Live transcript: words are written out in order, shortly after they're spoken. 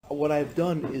what I've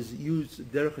done is use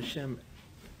Derech Hashem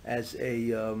as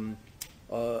a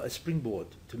springboard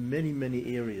to many,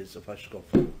 many areas of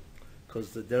Hashkafa,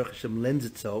 because the Derech Hashem lends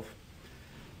itself,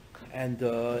 and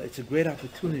it's a great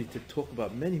opportunity to talk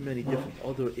about many, many different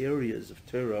other areas of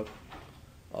Torah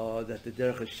that the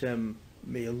Derech Hashem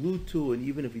may allude to, and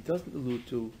even if he doesn't allude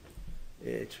to,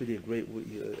 it's really a great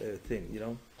thing, you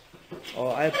know.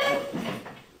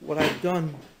 What I've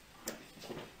done,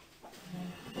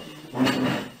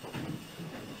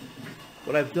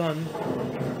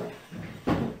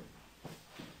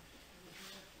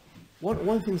 one of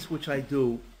the things which I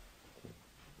do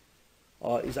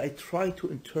is I try to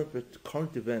interpret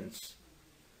current events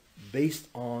based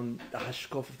on the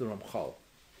Hashkaf of the Ramchal.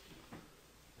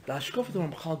 The Hashkaf of the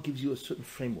Ramchal gives you a certain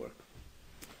framework.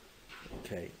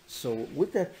 Okay, so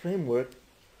with that framework,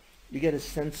 you get a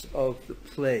sense of the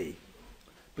play,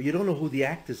 but you don't know who the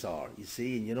actors are, you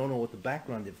see, and you don't know what the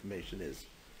background information is.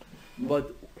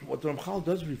 But what the Ramchal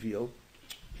does reveal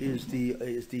is the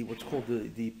what's called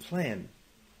the plan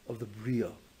of the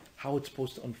Bria, how it's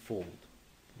supposed to unfold,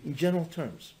 in general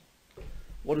terms.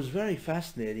 What is very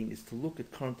fascinating is to look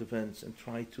at current events and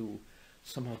try to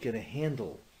somehow get a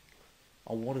handle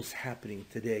on what is happening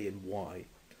today and why.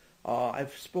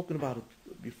 I've spoken about it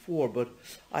before, but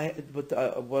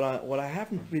what I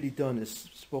haven't really done is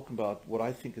spoken about what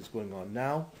I think is going on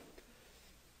now,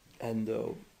 and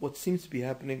what seems to be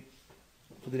happening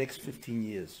for the next 15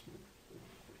 years.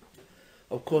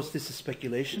 Of course, this is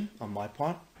speculation on my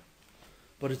part,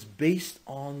 but it's based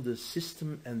on the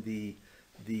system and the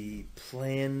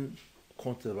plan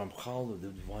according to the Ramchal of the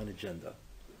divine agenda.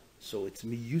 So it's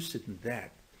miyused in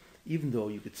that. Even though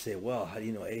you could say, well, how do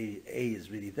you know A is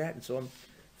really that, and so on.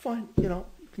 Fine, you know,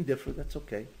 you can differ, that's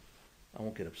okay. I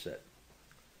won't get upset.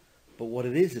 But what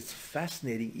it is, it's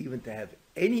fascinating even to have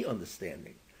any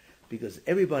understanding, because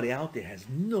everybody out there has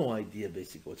no idea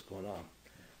basically what's going on.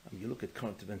 I mean, you look at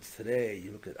current events today,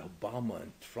 you look at Obama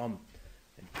and Trump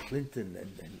and Clinton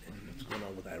and what's going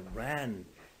on with Iran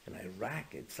and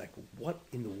Iraq. It's like, what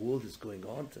in the world is going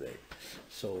on today?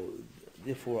 So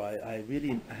therefore, I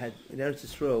had, in Eretz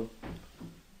Yisrael,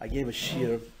 I gave a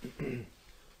shir.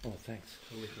 Oh, thanks.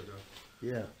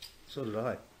 Yeah, so did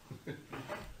I.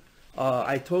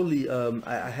 I totally,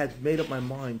 I had made up my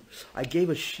mind. I gave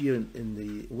a shir in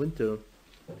the winter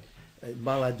at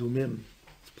Maladumim,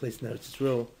 it's a place in Eretz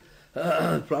Yisrael.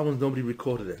 The problem is nobody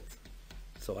recorded it,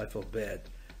 so I felt bad.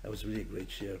 That was really a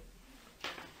great shir.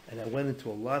 And I went into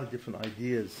a lot of different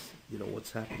ideas, you know,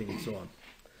 what's happening and so on.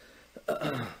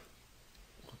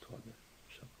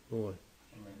 Boy.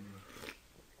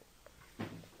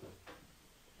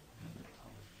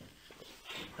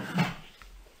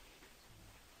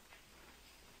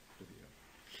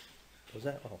 Was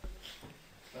that? Oh.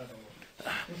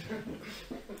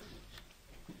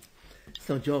 It's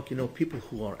no joke, you know, people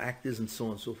who are actors and so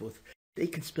on and so forth, they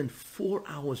can spend 4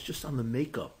 hours just on the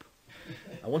makeup.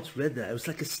 I once read that. It was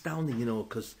like astounding, you know,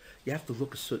 because you have to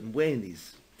look a certain way in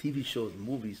these TV shows and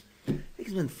movies. They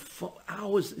can spend 4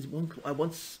 hours. I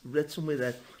once read somewhere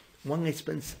that one guy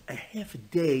spends a half a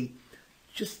day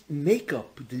just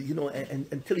makeup, you know, and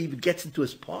until he even gets into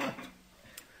his part.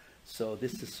 So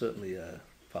this is certainly a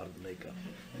part of the makeup.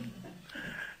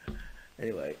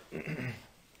 Anyway,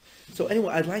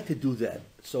 I'd like to do that.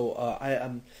 So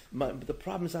but the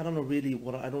problem is I don't know really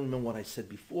I don't remember what I said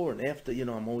before and after. You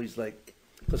know, I'm always like,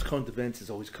 because current events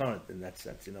is always current in that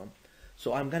sense, you know.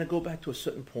 So I'm going to go back to a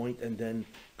certain point and then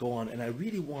go on. And I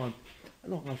really want, I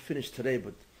don't know if I'll finish today,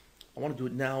 but I want to do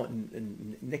it now.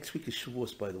 And next week is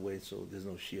Shavuos, by the way, so there's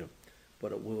no shir.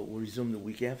 But we'll resume the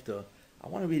week after. I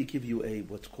want to really give you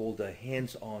what's called a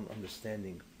hands-on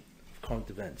understanding of current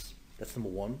events. That's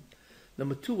number one.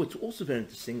 Number two, what's also very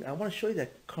interesting, I want to show you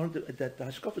that the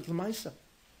Hashkaf is Lamaisa.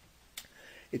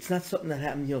 It's not something that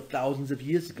happened, you know, thousands of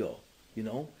years ago, you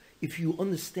know. If you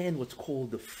understand what's called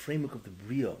the framework of the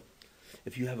Bria,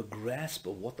 if you have a grasp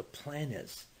of what the plan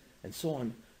is, and so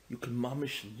on, you can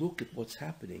mamish look at what's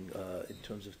happening in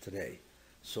terms of today.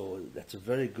 So that's a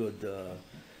very good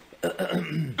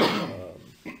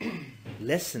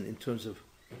lesson in terms of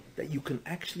that you can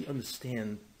actually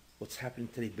understand what's happening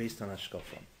today based on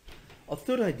Hashkafa. A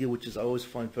third idea, which is I always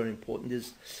find very important,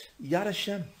 is Yad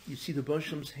Hashem. You see the Baruch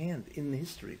Hashem's hand in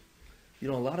history. You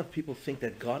know, a lot of people think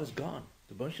that God is gone.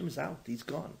 The Baruch Hashem is out. He's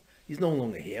gone. He's no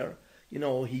longer here. You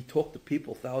know, he talked to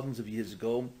people thousands of years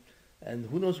ago, and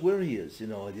who knows where he is. You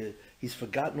know, he's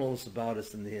forgotten all this about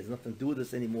us, and he has nothing to do with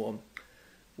us anymore.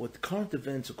 What the current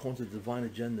events, according to the divine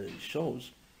agenda,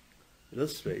 shows, it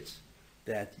illustrates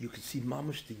that you can see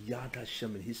mamash the Yad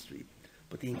Hashem in history.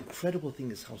 But the incredible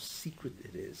thing is how secret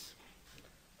it is,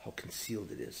 how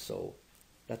concealed it is. So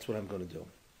That's what I'm going to do.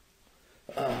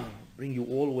 Bring you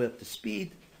all the way up to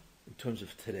speed in terms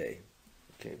of today.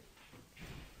 Okay.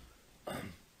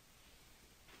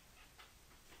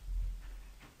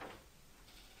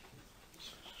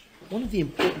 One of the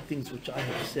important things which I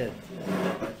have said,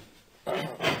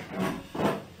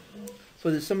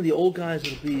 so there's some of the old guys,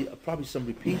 it'll be probably some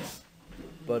repeats,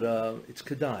 but it's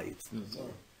Kedai. It's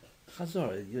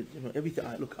Chazar. You know, everything.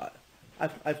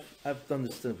 I've done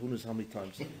this who knows how many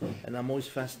times, and I'm always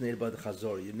fascinated by the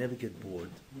Chazar. You never get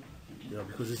bored, you know,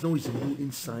 because there's always a new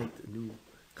insight, a new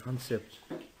concept.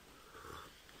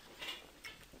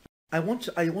 I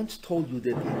once told you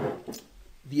that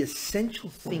the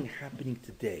essential thing happening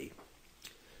today,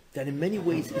 that in many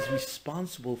ways is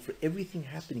responsible for everything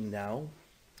happening now.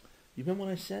 You remember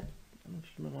what I said? I don't know if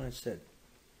you remember what I said.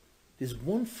 There's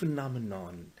one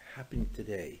phenomenon happening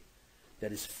today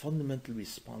that is fundamentally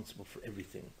responsible for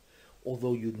everything,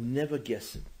 although you'd never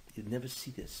guess it, you'd never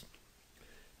see this.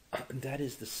 And that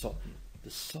is the Satan. The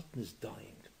Satan is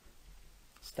dying.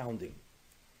 Astounding.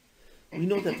 We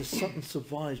know that the Satan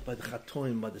survives by the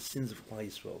Chatoim, by the sins of Klal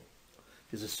Yisrael.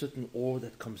 There's a certain ore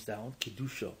that comes down,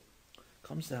 Kedusha,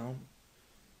 comes down,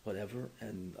 whatever,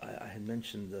 and I had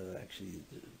mentioned actually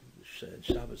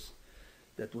Shabbos,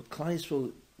 that what Klal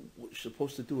Yisrael was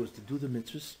supposed to do is to do the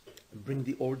mitzvahs and bring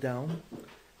the ore down,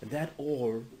 and that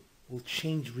ore will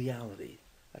change reality.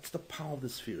 That's the power of the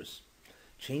spheres.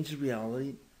 Change the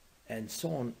reality, and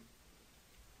so on.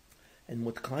 And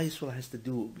what Klal Yisrael has to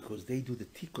do, because they do the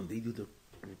tikkun, they do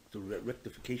the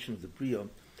rectification of the bria,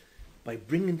 by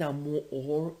bringing down more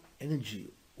ore,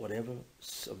 energy, whatever,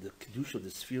 of the kedusha, of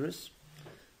the spheres,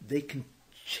 they can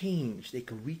change, they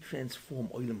can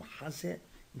retransform Olam Hazeh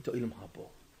into Olam Haba.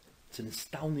 It's an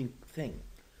astounding thing.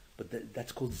 But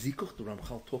that's called Zikuch. The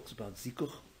Ramchal talks about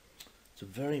Zikuch. It's a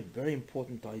very, very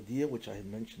important idea, which I had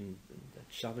mentioned in that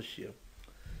Shabbos here.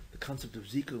 The concept of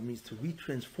Zikuch means to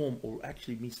retransform, or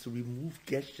actually means to remove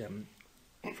Geshem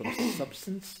from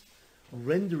substance,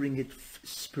 rendering it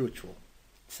spiritual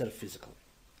instead of physical.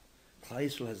 Klal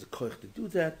Yisrael has the koich to do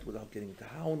that without getting into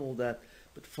how and all that,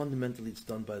 but fundamentally it's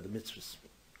done by the mitzvahs.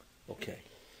 Okay.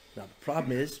 Now the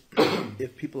problem is,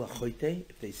 if people are choite,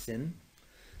 if they sin,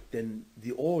 then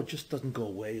the ore just doesn't go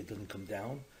away, it doesn't come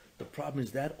down. The problem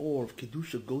is that ore of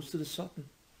Kedusha goes to the Satan.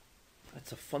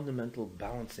 That's a fundamental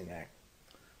balancing act.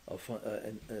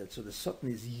 So the Satan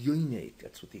is yoinek,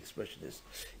 that's what the expression is.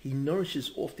 He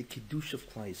nourishes off the Kedusha of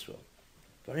Klal Yisrael.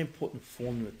 Very important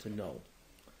formula to know.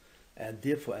 And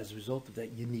therefore, as a result of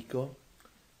that Yenika,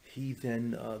 he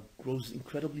then grows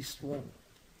incredibly strong.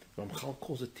 Ramchal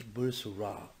calls it Tikburis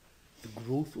Ra, the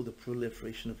growth or the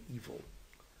proliferation of evil.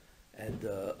 And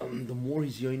the more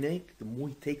he's yoinek, the more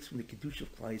he takes from the Kedusha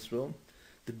of Klal Yisrael,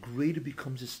 the greater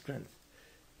becomes his strength.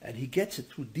 And he gets it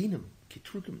through dinim,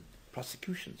 kitrugim,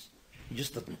 prosecutions. He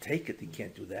just doesn't take it, he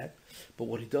can't do that. But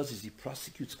what he does is he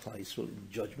prosecutes Klal Yisrael in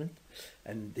judgment,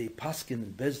 and they paskin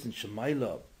and bezdin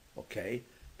shemaila,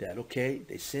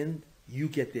 they sinned, you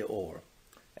get their ore.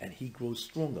 And he grows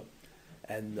stronger.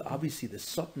 And obviously the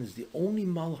Satan is the only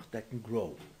malach that can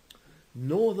grow.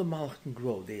 No other malach can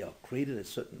grow. They are created at a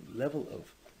certain level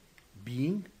of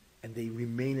being, and they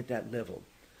remain at that level.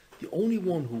 The only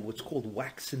one who, what's called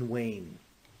wax and wane,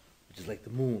 which is like the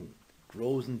moon,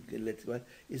 grows and lets go,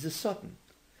 is the Satan.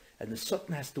 And the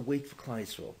Satan has to wait for Klal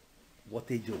Yisrael, what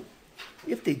they do.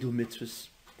 If they do mitzvahs,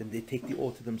 then they take the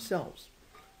ore to themselves,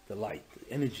 the light,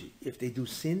 the energy. If they do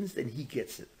sins, then he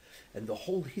gets it. And the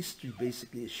whole history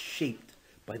basically is shaped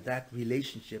by that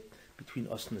relationship between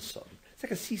us and the Satan. It's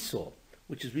like a seesaw,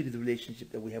 which is really the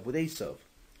relationship that we have with Esav.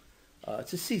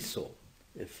 It's a seesaw.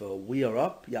 If we are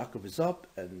up, Yaakov is up,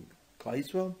 and Klal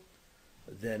Yisrael,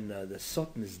 then the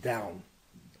Satan is down.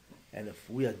 And if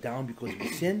we are down because we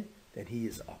sin, then he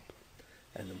is up.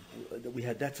 And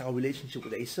that's our relationship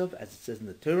with Esav, as it says in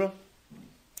the Torah.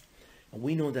 And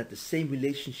we know that the same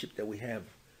relationship that we have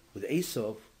with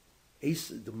Esav,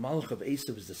 the Malach of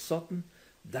Esav is the Satan.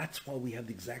 That's why we have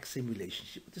the exact same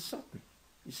relationship with the Satan.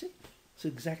 You see? It's the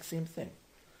exact same thing.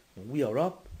 When we are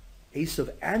up,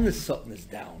 Esav and the Satan is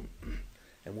down.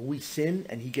 And when we sin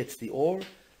and he gets the ore,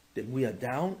 then we are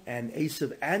down, and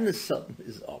Esav and the Satan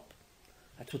is up.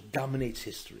 That's what dominates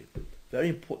history. Very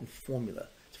important formula.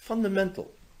 It's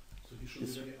fundamental. So he should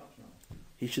be very up now.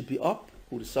 He should be up.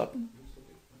 Who, the Satan?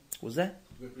 Was that?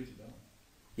 We're pretty down.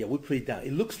 Yeah, we're pretty down.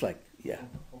 It looks like, yeah.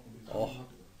 Oh,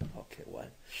 okay, why?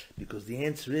 Because the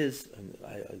answer is, and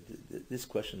this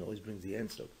question always brings the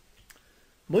answer.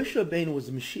 Moshe Rabbeinu was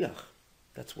the Mashiach.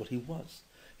 That's what he was.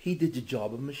 He did the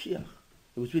job of Mashiach.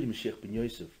 It was really Mashiach ben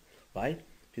Yosef, right?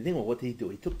 If you think about what did he do,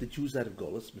 he took the Jews out of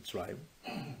Golos, Mitzrayim,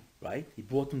 right? He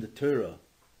brought them the Torah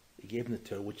He gave him the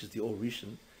Torah, which is the old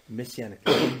Rishon, Messianic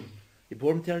Torah. He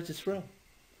brought him to Eretz Yisrael. You know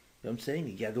what I'm saying?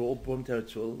 He gathered all, brought him to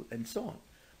Eretz Yisrael, and so on.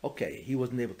 Okay, he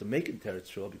wasn't able to make it to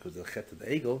Eretz Yisrael because of the Chet of the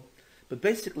Egel, but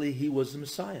basically he was the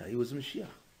Messiah. He was the Mashiach.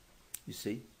 You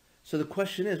see? So the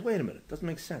question is, wait a minute, doesn't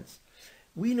make sense.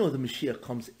 We know the Mashiach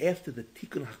comes after the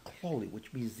Tikkun HaKloli,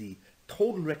 which means the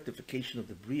total rectification of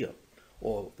the Bria,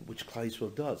 or which Klal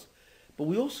Yisrael does. But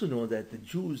we also know that the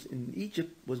Jews in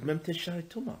Egypt was Mem Teshari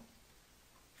Tumah,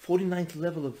 49th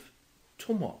level of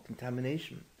Tumah,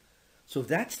 contamination. So if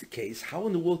that's the case, how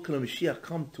in the world can a Mashiach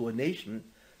come to a nation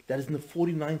that is in the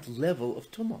 49th level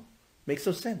of Tumah? Makes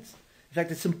no sense. In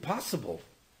fact, it's impossible.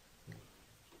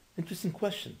 Interesting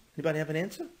question. Anybody have an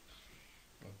answer?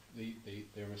 Well,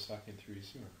 they were sucking through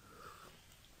Yisur.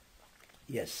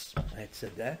 Yes, I had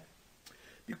said that.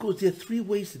 Because there are three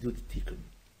ways to do the tikkun.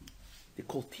 They're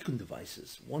called tikkun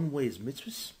devices. One way is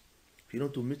mitzvahs. If you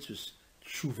don't do mitzvahs,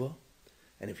 tshuva.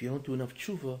 And if you don't do enough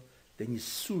tshuva, then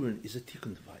yisurin is a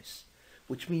tikkun device.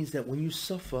 Which means that when you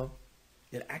suffer,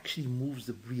 it actually moves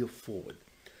the bria forward.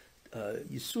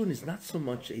 Yisurin is not so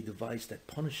much a device that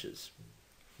punishes.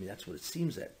 I mean, that's what it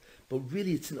seems at. But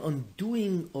really, it's an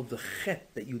undoing of the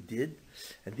chet that you did,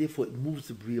 and therefore it moves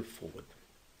the bria forward.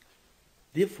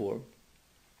 Therefore,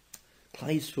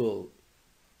 Klal Yisrael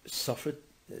suffered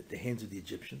at the hands of the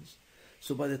Egyptians.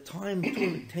 So by the time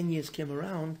 10 years came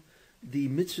around, the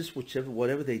mitzvahs,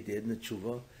 whatever they did in the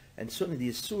tshuva, and certainly the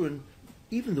Yisurin,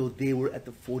 even though they were at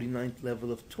the 49th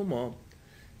level of Tumah,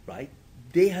 right,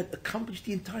 they had accomplished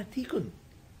the entire tikkun.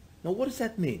 Now what does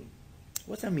that mean?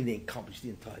 What does that mean they accomplished the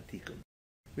entire tikkun?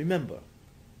 Remember,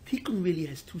 tikkun really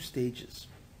has two stages.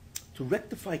 To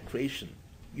rectify creation,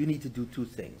 you need to do two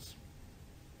things.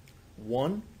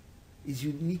 One is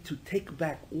you need to take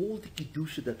back all the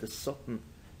kedusha that the Satan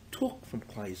took from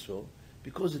Klal Yisrael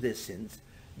because of their sins.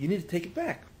 You need to take it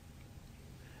back.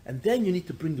 And then you need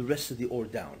to bring the rest of the ore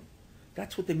down.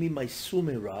 That's what they mean by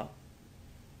sumera,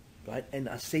 right? And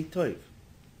asay tov,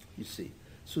 you see.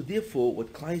 So therefore,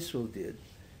 what Klal Yisrael did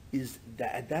is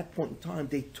that at that point in time,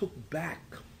 they took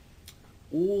back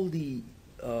all the,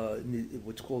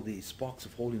 what's called the sparks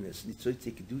of holiness,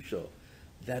 Nitzotzei Kedusha,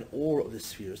 that ore of the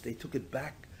spheres. They took it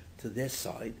back to their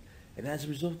side, and as a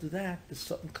result of that, the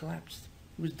Satan collapsed.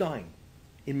 He was dying.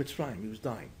 In Mitzrayim, he was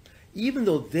dying. Even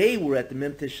though they were at the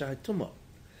Mem Teshari Tumah.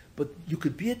 But you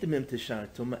could be at the Mem Teshari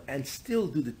Tumah and still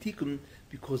do the tikkun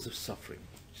because of suffering,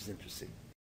 which is interesting.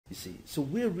 You see, so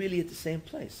we're really at the same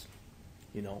place,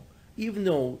 you know. Even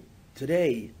though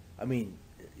today, I mean,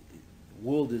 the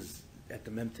world is at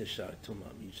the Mem Teshari Tumah.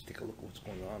 I mean, you just take a look at what's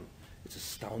going on. It's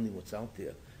astounding what's out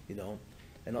there, you know.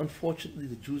 And unfortunately,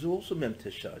 the Jews are also Mem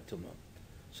Teshari Tumah.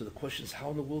 So the question is,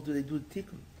 how in the world do they do the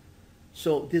tikkun?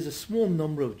 So there's a small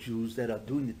number of Jews that are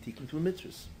doing the tikkun through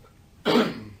mitzvahs.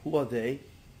 Who are they?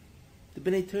 The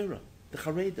Bnei Torah, the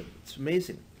Charedim. It's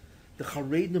amazing. The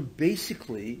Charedim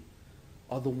basically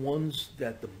are the ones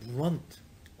that the brunt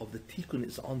of the tikkun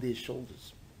is on their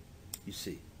shoulders, you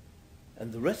see.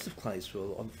 And the rest of Klal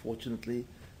Yisrael, unfortunately,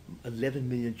 11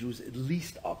 million Jews at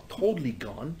least are totally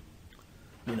gone,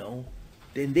 you know.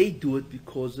 Then they do it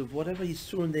because of whatever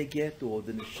Yisurin they get, or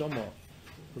the neshama,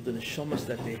 or the neshamas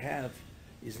that they have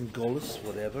is in Golus,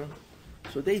 whatever.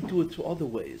 So they do it through other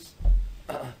ways.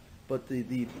 But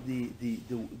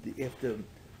after,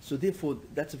 so therefore,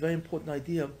 that's a very important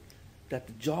idea, that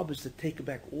the job is to take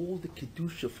back all the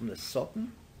kedusha from the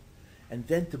Satan, and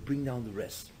then to bring down the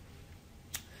rest.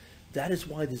 That is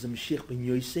why there's a Mashiach ben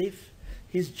Yosef.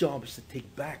 His job is to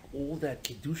take back all that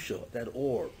kedusha, that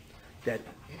ore, that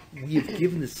we have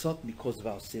given the Satan because of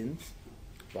our sins,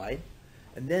 right?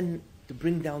 And then to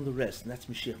bring down the rest, and that's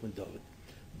Mashiach ben David.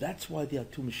 That's why there are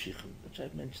two Mashiachim, which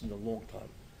I've mentioned a long time.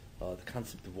 The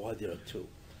concept of why there are two.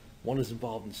 One is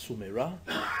involved in Sumera,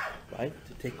 right,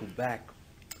 to take back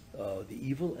the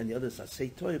evil, and the other is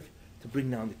Asay Tov, to bring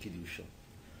down the Kedusha.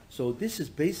 So this is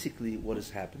basically what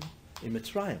has happened in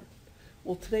Mitzrayim.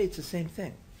 Well, today it's the same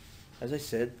thing. As I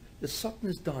said, the Satan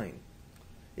is dying.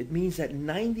 It means that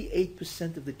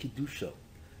 98% of the Kedusha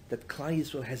that Klal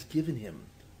Yisrael has given him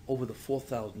over the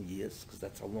 4,000 years, because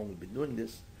that's how long we've been doing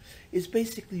this, is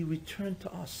basically returned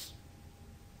to us.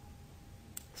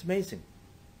 It's amazing.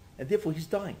 And therefore he's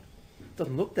dying. It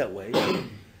doesn't look that way,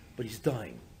 but he's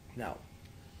dying. Now,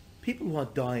 people who are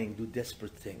dying do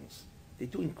desperate things. They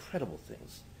do incredible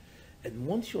things. And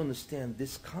once you understand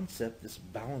this concept, this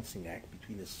balancing act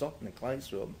between the Satan and Klal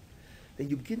Yisrael, then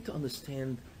you begin to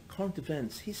understand current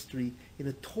events, history, in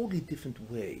a totally different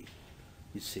way,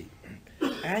 you see.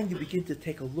 And you begin to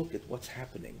take a look at what's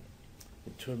happening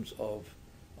in terms of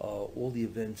all the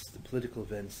events, the political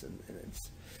events, and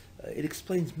it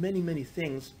explains many, many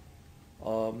things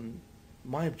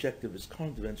My objective is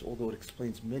current events, although it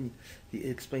explains it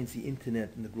explains the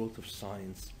internet and the growth of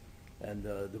science and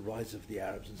the rise of the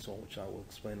Arabs and so on, which I will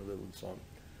explain a little and so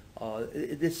on.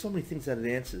 There's so many things that it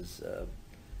answers.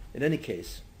 In any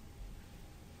case,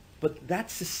 but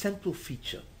that's the central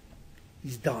feature.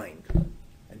 He's dying,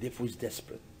 and therefore he's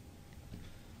desperate.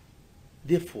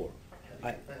 Therefore,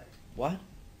 what?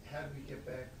 How do we get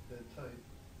back the type?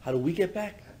 How do we get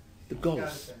back? The Got it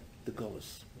Gullus. back. The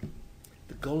Gullus.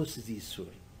 The Gullus is the Yisur.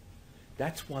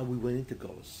 That's why we went into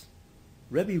Gullus.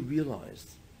 Rebbe realized,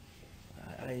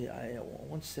 I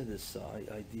once said this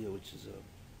idea, which is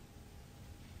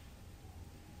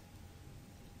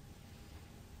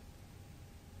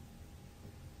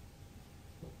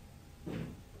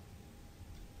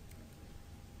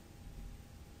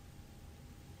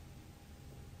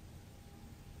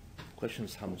question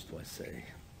is, how much do I say?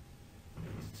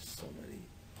 It's just so many.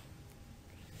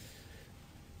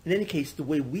 In any case, the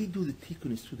way we do the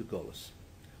tikkun is through the Gullus.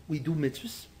 We do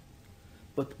mitzvahs,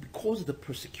 but because of the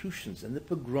persecutions and the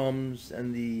pogroms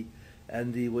and the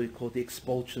what you call the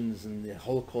expulsions and the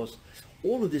Holocaust,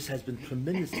 all of this has been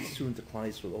tremendously soon to Klal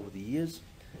Yisrael over the years,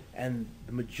 and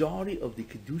the majority of the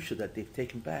kedusha that they've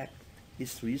taken back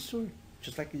is through Yisur,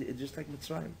 just like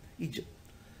Mitzrayim, Egypt.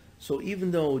 So even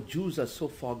though Jews are so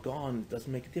far gone, it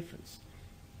doesn't make a difference.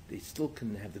 They still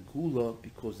can have the Gula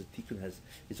because the tikkun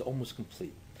is almost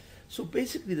complete. So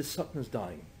basically the Satan is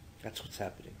dying. That's what's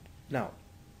happening. Now,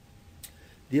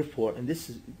 therefore, and this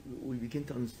is, we begin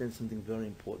to understand something very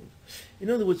important. In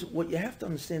other words, what you have to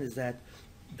understand is that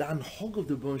the anhog of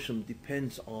the Rebbeinu Shalom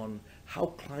depends on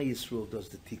how Klal Yisrael does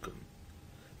the tikkun.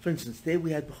 For instance, today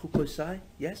we had B'chukos Sai,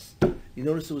 yes? You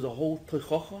notice there was a whole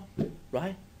Teichocha,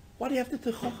 right? What do you have the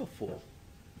Teichocha for?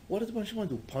 What does the Rebbeinu Shalom want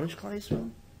to do? Punish Klal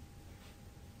Yisrael?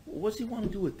 What does he want to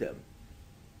do with them?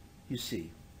 You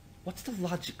see, what's the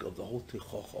logic of the whole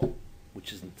Teichocha,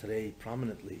 which is today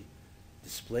prominently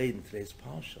displayed in today's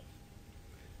parsha?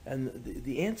 And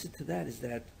the answer to that is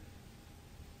that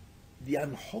the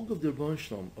anhog of the Rebbeinu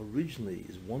Shalom originally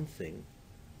is one thing,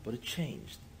 but it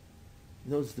changed.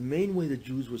 You know, the main way the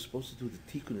Jews were supposed to do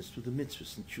the tikkun is through the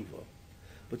mitzvahs and tshuva.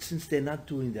 But since they're not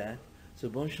doing that, so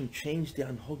the Rebbeinu Shalom changed the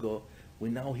anhoga,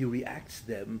 where now he reacts to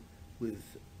them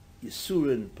with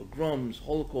Yisurin, pogroms,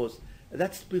 Holocaust. And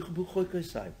that's B'chukos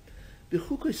Sai.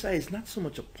 B'chukos Sai is not so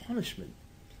much a punishment.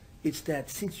 It's that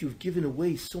since you've given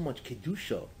away so much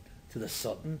kedusha to the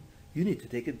Satan, you need to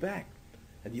take it back.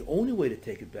 And the only way to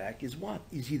take it back is what?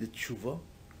 Is either tshuva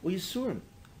or Yisurin.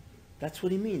 That's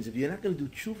what he means. If you're not going to do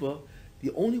tshuva,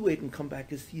 the only way it can come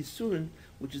back is the Yisurin,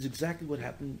 which is exactly what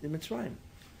happened in Mitzrayim.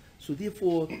 So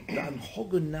therefore, the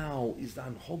anhoga now is the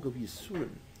anhoga of Yisurin.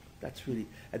 That's really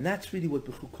what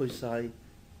B'chukos Sai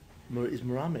is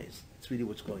merames. That's really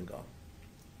what's going on.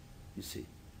 You see.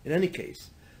 In any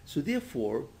case, so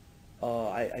therefore,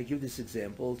 I give this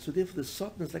example. So therefore, the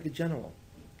Satan is like a general.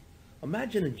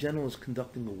 Imagine a general is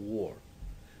conducting a war,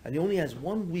 and he only has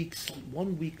 1 week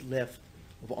left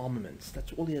of armaments.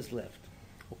 That's all he has left.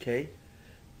 Okay?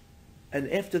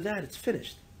 And after that, it's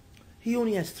finished. He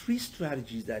only has 3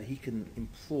 strategies that he can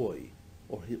employ,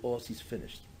 or else he's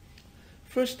finished.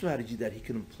 First strategy that he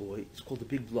can employ is called the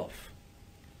big bluff.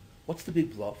 What's the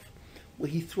big bluff? Where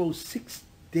he throws 6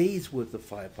 days worth of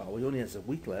firepower. He only has a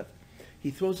week left. He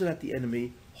throws it at the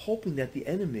enemy, hoping that the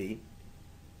enemy,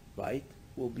 right,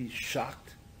 will be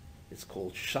shocked. It's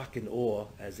called shock and awe,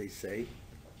 as they say,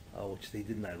 which they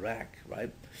did in Iraq,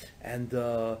 right? And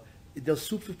they'll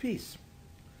sue for peace.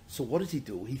 So what does he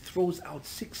do? He throws out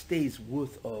 6 days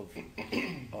worth of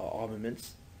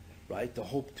armaments, right, to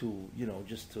hope to,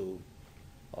 just to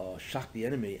shock the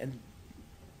enemy, and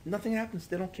nothing happens.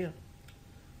 They don't care.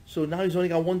 So now he's only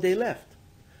got 1 day left.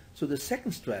 So the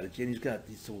second strategy, and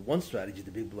so one strategy,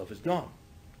 the big bluff, is gone.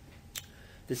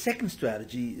 The second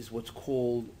strategy is what's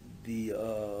called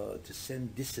to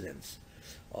send dissidents.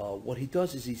 What he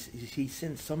does is he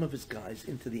sends some of his guys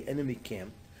into the enemy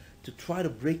camp to try to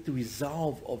break the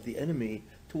resolve of the enemy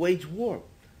to wage war.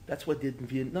 That's what they did in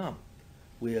Vietnam,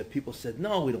 where people said,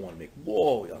 no, we don't want to make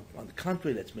war. On the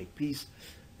contrary, let's make peace.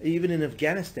 Even in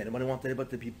Afghanistan, nobody wanted anybody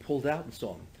to be pulled out and so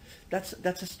on. That's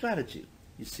a strategy,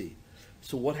 you see.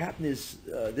 So what happened is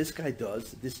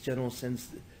this general sends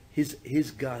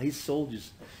his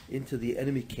soldiers into the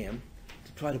enemy camp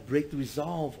to try to break the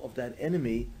resolve of that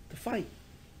enemy to fight.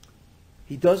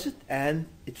 He does it, and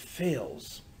it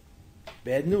fails.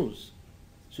 Bad news.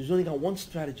 So he's only got one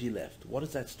strategy left. What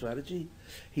is that strategy?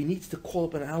 He needs to call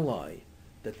up an ally,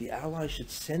 that the ally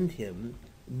should send him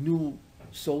new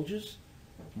soldiers,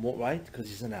 right, because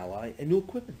he's an ally, and new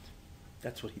equipment.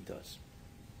 That's what he does.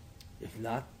 If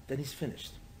not, then he's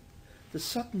finished. The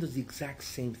Satan does the exact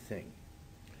same thing.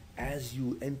 As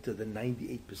you enter the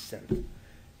 98%,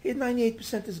 his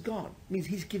 98% is gone. It means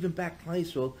he's given back Klal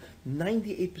Yisrael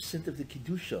 98% of the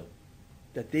Kedusha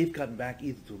that they've gotten back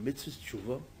either through mitzvahs,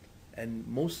 tshuva, and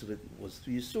most of it was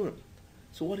through Yisurim.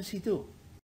 So what does he do?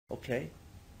 Okay,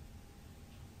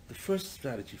 the first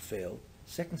strategy failed,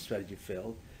 second strategy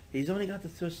failed, he's only got the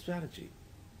third strategy.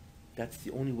 That's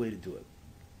the only way to do it.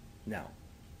 Now,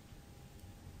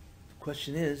 the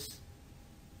question is,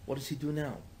 what does he do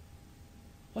now?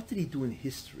 What did he do in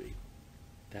history?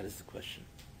 That is the question.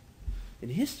 In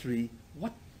history,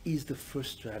 what is the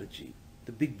first strategy?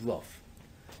 The big bluff.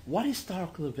 What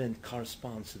historical event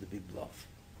corresponds to the big bluff?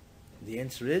 The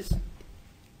answer is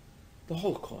the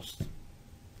Holocaust.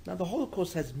 Now, the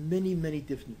Holocaust has many, many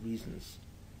different reasons.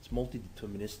 It's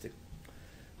multi-deterministic.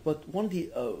 But one of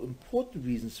the important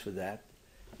reasons for that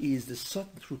is the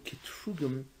Satan through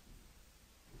Ketrugim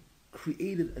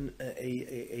created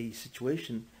a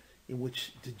situation in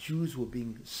which the Jews were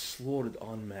being slaughtered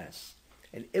en masse.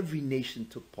 And every nation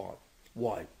took part.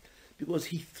 Why? Because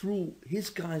he threw, his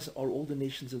guys are all the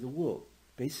nations of the world,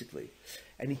 basically.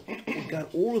 And he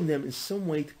got all of them in some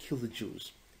way to kill the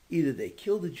Jews. Either they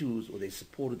killed the Jews, or they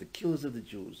supported the killers of the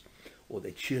Jews, or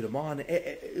they cheered them on.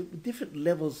 Different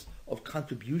levels of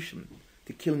contribution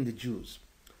to killing the Jews.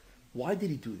 Why did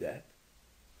he do that?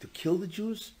 To kill the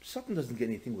Jews? Satan doesn't get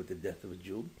anything with the death of a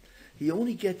Jew. He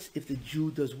only gets if the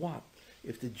Jew does what?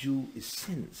 If the Jew is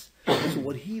sins. So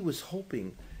what he was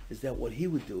hoping is that what he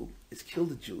would do is kill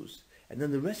the Jews, and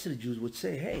then the rest of the Jews would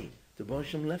say, hey, the Rebbeinu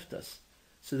Shalom left us.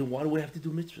 So then why do we have to do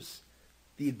mitzvahs?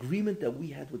 The agreement that we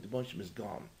had with the Rebbeinu Shalom is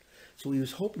gone. So he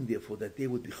was hoping, therefore, that they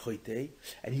would be choitei,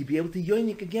 and he'd be able to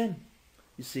yoinik again.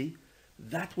 You see,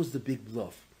 that was the big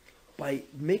bluff. By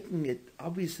making it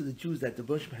obvious to the Jews that the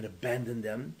Rebbeinu Shalom had abandoned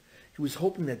them, he was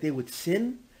hoping that they would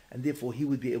sin, and therefore he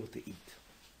would be able to eat.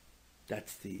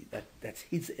 That's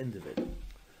his end of it.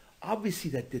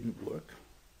 Obviously that didn't work.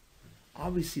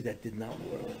 Obviously that did not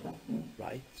work,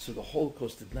 right? So the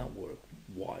Holocaust did not work.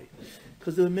 Why?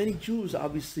 Because there were many Jews,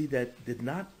 obviously, that did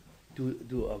not do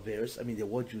Averis. I mean, there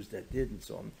were Jews that did and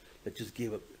so on, that just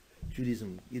gave up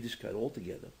Judaism, Yiddishkeit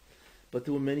altogether. But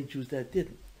there were many Jews that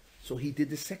didn't. So he did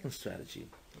the second strategy.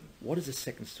 What is the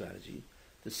second strategy?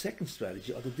 The second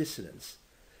strategy are the dissidents.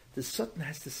 The Satan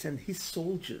has to send his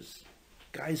soldiers,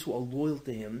 guys who are loyal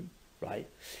to him, right,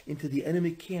 into the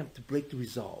enemy camp to break the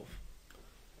resolve.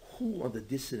 Who are the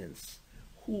dissidents?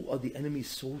 Who are the enemy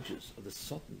soldiers of the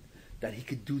Satan that he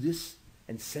could do this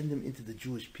and send them into the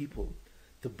Jewish people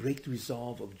to break the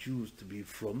resolve of Jews to be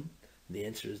from? And the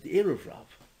answer is the Erev Rav.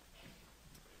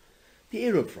 The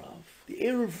Erev Rav. The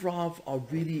Erev Rav are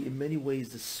really, in many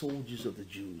ways, the soldiers of the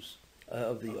Jews,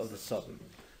 of the Satan.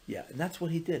 Yeah, and that's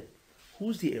what he did.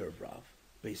 Who's the Erev Rav,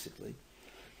 basically?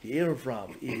 The Erev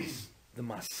Rav is the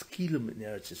Maskilim in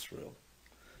Eretz Yisrael.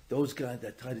 Those guys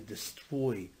that try to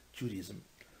destroy Judaism,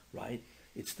 right?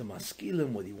 It's the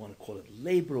Maskilim, whether you want to call it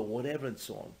labor or whatever and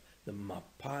so on. The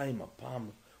Mapai, Mapam,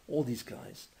 all these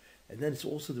guys. And then it's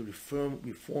also the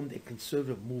Reformed and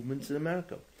conservative movements in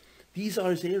America. These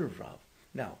are his Erev Rav.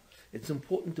 Now, it's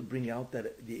important to bring out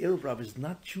that the Erev Rav is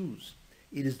not Jews.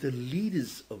 It is the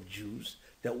leaders of Jews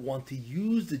that want to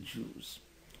use the Jews,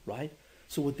 right?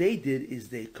 So what they did is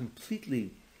they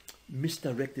completely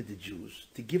misdirected the Jews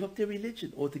to give up their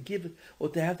religion, or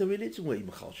to have the religion way,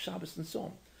 Michal Shabbos and so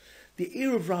on. The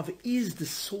Erev Rav is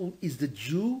the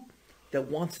Jew that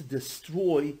wants to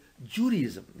destroy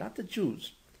Judaism, not the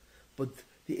Jews. But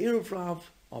the Erev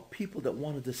Rav are people that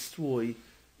want to destroy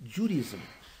Judaism.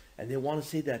 And they want to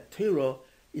say that Torah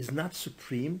is not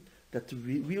supreme, that the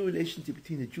real relationship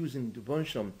between the Jews and the Rebbeinu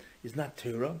Shalom is not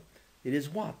Torah. It is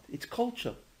what? It's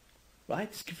culture. Right?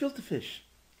 It's gefilte fish.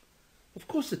 Of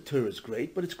course the Torah is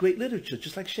great, but it's great literature,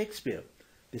 just like Shakespeare.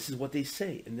 This is what they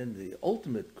say. And then the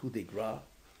ultimate coup de grace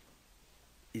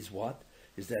is what?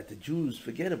 Is that the Jews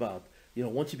forget about,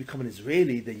 once you become an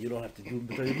Israeli, then you don't have to do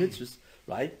mitzvahs,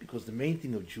 right? Because the main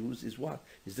thing of Jews is what?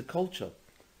 Is the culture.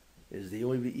 They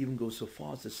even go so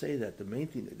far as to say that the main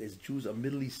thing is Jews are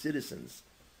Middle East citizens.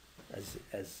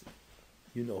 As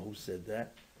you know who said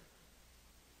that.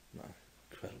 No,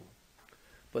 incredible.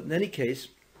 But in any case,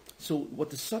 so what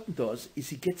the Satan does is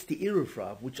he gets the Erev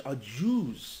Rav, which are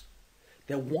Jews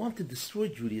that want to destroy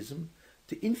Judaism,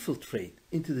 to infiltrate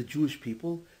into the Jewish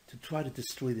people to try to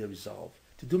destroy their resolve,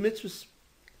 to do mitzvahs.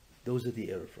 Those are the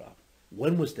Erev Rav.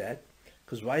 When was that?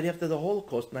 Because right after the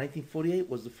Holocaust, 1948,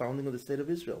 was the founding of the State of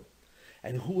Israel.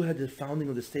 And who had the founding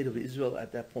of the State of Israel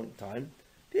at that point in time?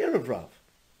 The Erev Rav.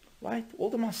 Right? All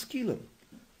the Maskilim,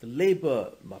 the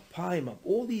Labor, Mapai,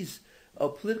 all these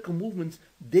political movements,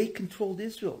 they controlled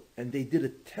Israel, and they did a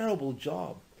terrible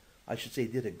job. I should say,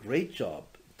 did a great job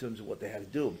in terms of what they had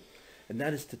to do, and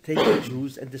that is to take the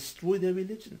Jews and destroy their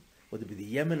religion. Whether it be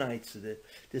the Yemenites,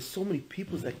 there's so many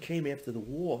peoples that came after the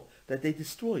war that they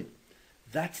destroyed.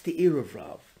 That's the Erev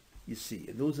Rav, you see,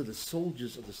 and those are the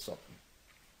soldiers of the Sultan.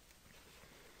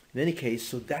 In any case,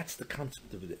 so that's the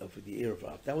concept of the Erev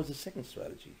Rav. That was the second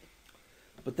strategy.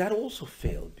 But that also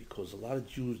failed because a lot of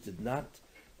Jews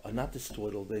are not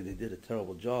destroyed, although they did a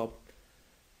terrible job.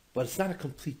 But it's not a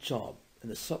complete job, and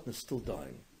the Sultan is still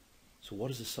dying. So what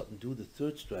does the Sultan do? The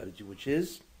third strategy, which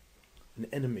is an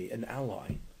enemy, an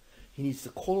ally. He needs to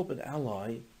call up an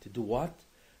ally to do what?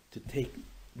 To take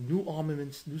new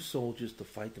armaments, new soldiers to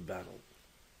fight the battle.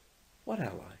 What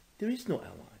ally? There is no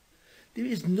ally. There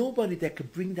is nobody that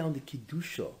could bring down the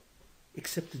Kedusha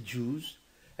except the Jews,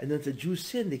 and then if the Jews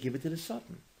sin, they give it to the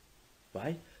Sultan.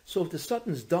 Right? So if the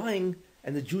Sultan is dying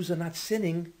and the Jews are not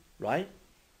sinning, right,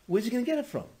 where's he going to get it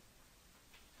from?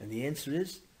 And the answer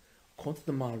is, according to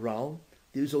the Maharal,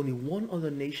 there is only one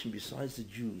other nation besides the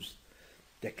Jews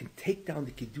that can take down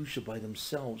the Kedusha by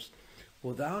themselves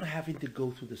without having to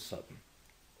go through the Sultan.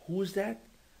 Who is that?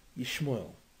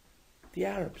 Yishmael. The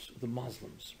Arabs, the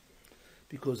Muslims.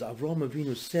 Because Avraham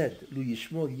Avinu said, Lu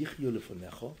Yishmael yichyu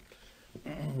lefanecha.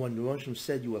 When the Rebbe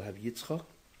said, you will have Yitzchak.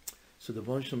 So the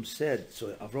Rebbe said,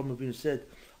 so Avraham Avinu said,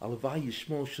 Alavai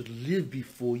Yishmael should live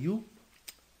before you.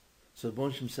 So the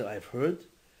Rebbe said, I have heard.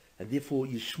 And therefore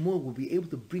Yishmael will be able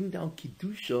to bring down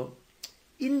Kedusha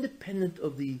independent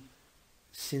of the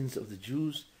sins of the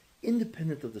Jews,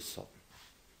 independent of the Sultan.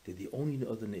 They're the only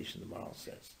other nation, the Maharal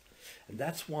says. And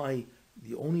that's why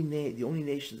the only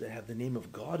nations that have the name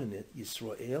of God in it,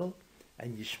 Yisrael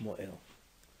and Yishmael.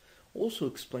 Also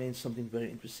explains something very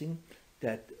interesting,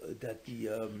 that the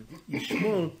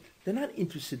Yishmael, they're not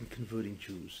interested in converting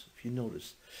Jews, if you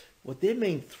notice. What their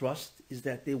main thrust is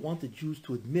that they want the Jews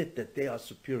to admit that they are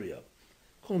superior.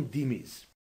 Call them dhimis.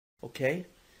 Okay?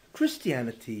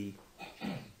 Christianity,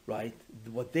 right,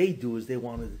 what they do is they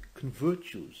want to convert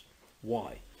Jews.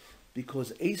 Why?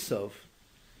 Because Esav,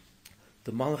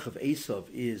 the Malach of Esav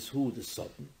is who? The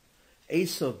Sultan.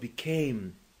 Esav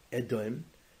became Edom.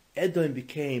 Edom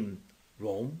became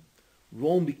Rome.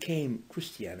 Rome became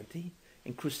Christianity.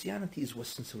 And Christianity is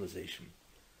Western civilization.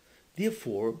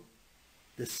 Therefore,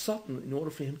 the Sultan, in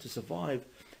order for him to survive,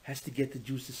 has to get the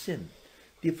Jews to sin.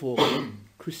 Therefore,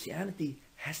 Christianity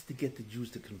has to get the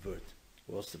Jews to convert.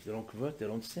 Or else if they don't convert, they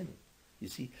don't sin. You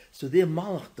see? So their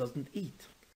Malach doesn't eat.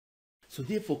 So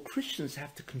therefore, Christians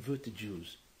have to convert the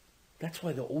Jews. That's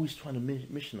why they're always trying to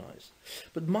missionize.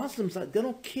 But Muslims, they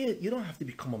don't care. You don't have to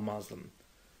become a Muslim.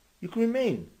 You can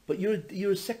remain, but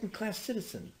you're a second-class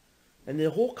citizen. And there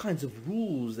are all kinds of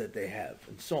rules that they have,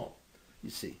 and so on, you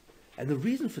see. And the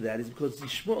reason for that is because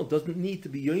Yishmael doesn't need to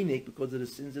be yonik because of the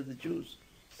sins of the Jews.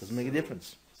 Doesn't make a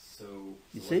difference. So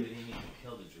You why see? did he need to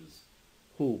kill the Jews?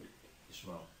 Who?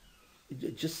 Ishmael.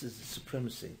 Just as a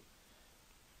supremacy.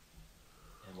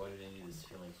 And why did they need this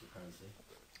feeling of supremacy?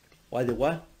 Why they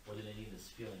what? Why did they need this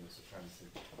feeling of supremacy?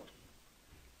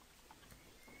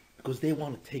 Because they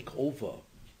want to take over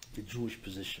the Jewish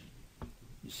position,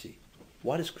 you see.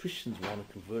 Why does Christians want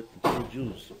to convert the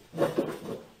Jews?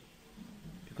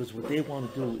 Because what they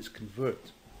want to do is convert.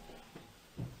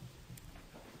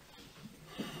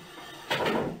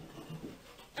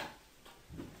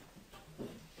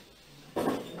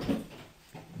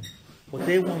 What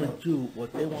they want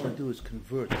to do is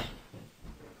convert.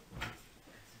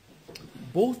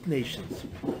 Both nations,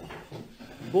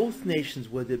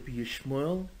 whether it be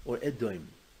Yishmael or Edom,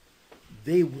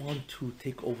 they want to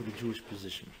take over the Jewish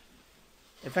position.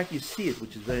 In fact, you see it,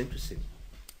 which is very interesting.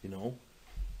 You know,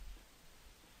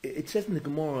 it says in the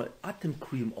Gemara, "Atem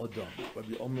kriyim Adam."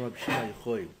 Rabbi Omer Rabbi Shimon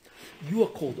Yochai, you are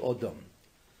called Adam.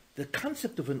 The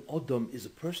concept of an Adam is a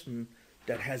person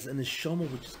that has an neshama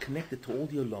which is connected to all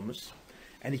the olamas,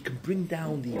 and he can bring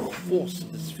down the force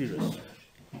of the spheres.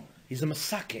 He's a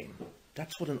masaken.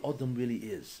 That's what an Adam really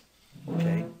is.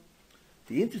 Okay.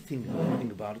 The interesting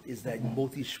thing about it is that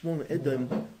both Yishmael and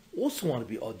Edom also want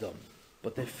to be Adam,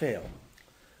 but they fail.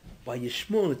 By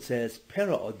Yishmael it says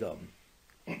Pera Adam,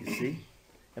 you see,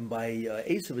 and by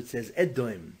Esav it says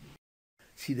Edom.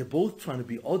 See, they're both trying to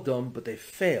be Adam, but they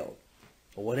fail,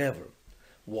 or whatever.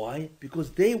 Why?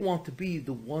 Because they want to be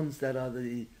the ones that are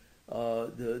the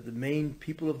main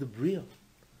people of the Bria.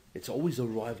 It's always a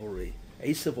rivalry.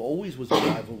 Esav always was a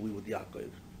rivalry with Yaakov.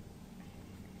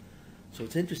 So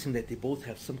it's interesting that they both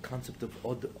have some concept of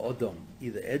Adam,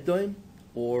 either Edom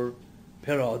or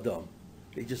Pera Adam.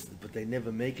 But they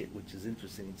never make it, which is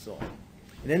interesting and so on.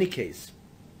 In any case,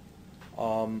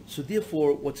 so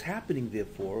therefore, what's happening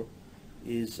therefore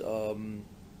is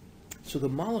so the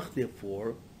Malach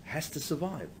therefore has to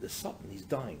survive. The Satan, he's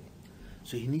dying,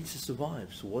 so he needs to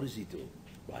survive. So what does he do,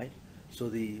 right? So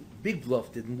the big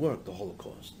bluff didn't work. The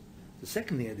Holocaust. The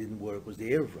second thing that didn't work was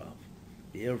the Erev Rav.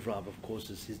 The Erev Rav, of course,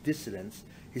 is his dissidents,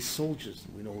 his soldiers.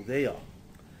 We know who they are.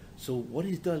 So what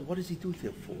he does, what does he do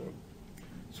therefore?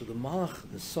 So the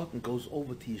Malach, the Satan, goes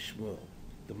over to Yishmael,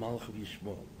 the Malach of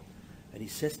Yishmael, and he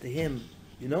says to him,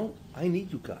 you know, I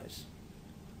need you guys.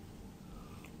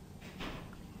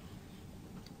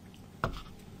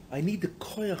 I need the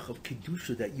koyach of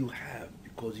Kedusha that you have,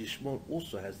 because Yishmael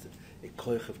also has a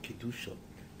koyach of Kedusha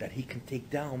that he can take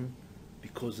down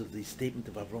because of the statement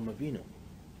of Avraham Avinu.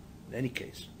 In any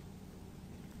case,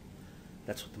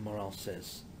 that's what the Maral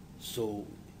says. So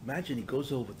imagine he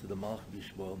goes over to the Malach of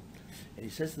Yishmael, and he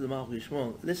says to the Malach of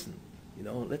Yishmael, listen, you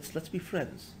know, let's be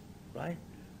friends, right?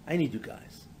 I need you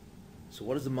guys. So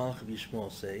what does the Malach of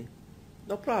Yishmael say?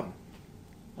 No problem.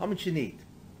 How much you need,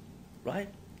 right?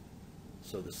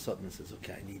 So the Sultan says,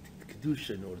 okay, I need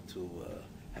Kedusha in order to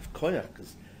have koyach,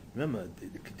 because remember,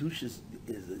 the Kedusha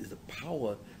is the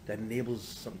power that enables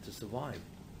something to survive.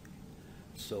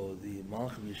 So the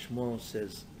Malach of Yishmael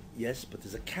says, yes, but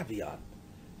there's a caveat,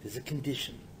 there's a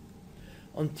condition.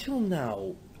 Until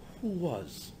now, who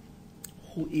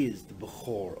is the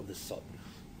Bechor of the Sultan?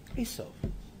 Esav,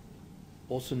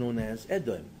 also known as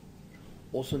Edom,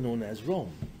 also known as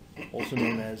Rome, also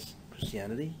known as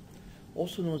Christianity,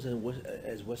 also known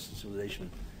as Western civilization.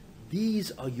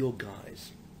 These are your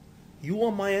guys. You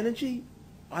want my energy?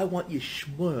 I want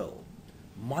Yishmael,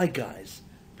 my guys,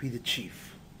 be the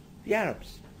chief. The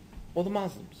Arabs, or the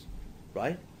Muslims,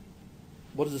 right?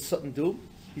 What does the Sultan do?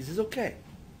 He says, okay,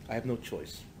 I have no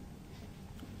choice.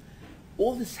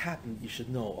 All this happened, you should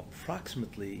know,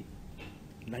 approximately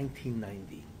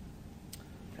 1990.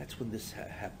 That's when this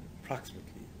happened,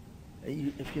 approximately.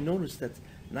 And if you notice that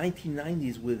 1990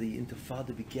 is where the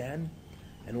Intifada began,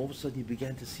 and all of a sudden you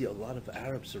began to see a lot of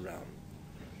Arabs around,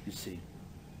 you see.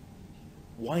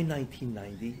 Why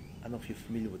 1990? I don't know if you're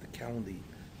familiar with the calendar,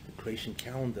 the creation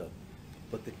calendar,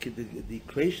 but the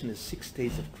creation is 6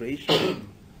 days of creation,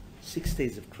 6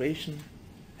 days of creation,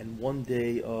 and 1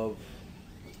 day of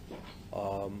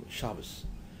Shabbos.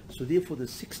 So therefore the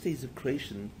 6 days of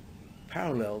creation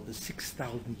parallel the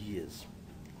 6,000 years,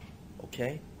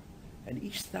 okay? And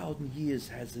each 1,000 years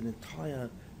has an entire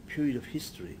period of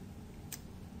history.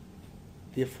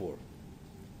 Therefore,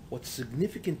 what's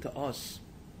significant to us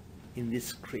in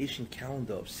this creation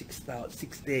calendar of 6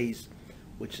 days,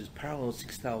 which is parallel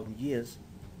 6,000 years,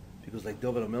 because like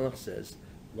David HaMelech says,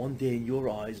 1 day in your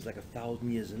eyes is like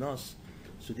 1,000 years in us,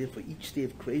 so therefore each day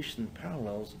of creation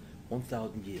parallels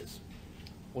 1,000 years.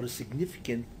 What is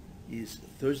significant is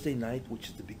Thursday night, which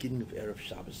is the beginning of Erev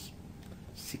Shabbos,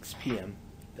 6 p.m.,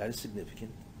 that is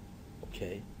significant,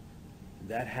 okay?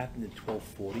 That happened in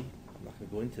 1240, I'm not going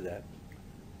to go into that.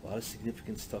 A lot of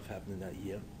significant stuff happened in that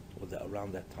year, or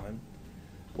around that time.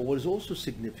 But what is also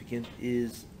significant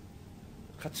is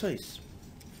Chatzos,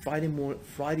 Friday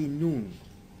noon.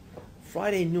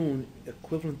 Friday noon,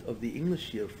 equivalent of the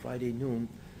English year, Friday noon,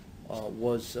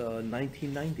 was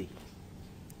 1990.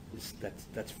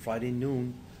 That's Friday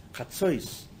noon,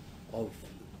 Chatzos, of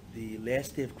the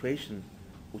last day of creation,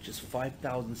 which is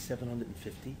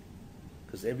 5,750,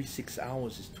 because every 6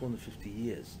 hours is 250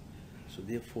 years. So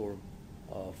therefore,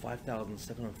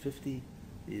 5,750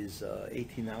 is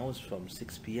 18 hours from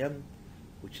 6 p.m.,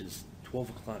 which is 12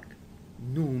 o'clock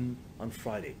noon on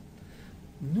Friday.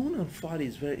 Noon on Friday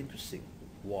is very interesting.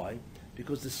 Why?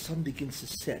 Because the sun begins to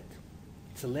set.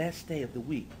 It's the last day of the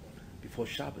week before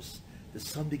Shabbos. The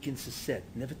sun begins to set,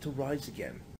 never to rise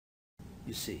again.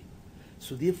 You see.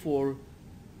 So therefore,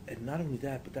 and not only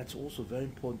that, but that's also very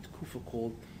important kufa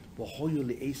called V'hoyu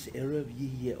le'es erev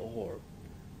yihyeh or.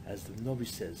 As the Navi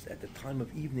says, at the time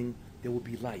of evening, there will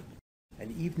be light.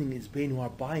 And evening is Beinu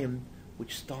Arbayim,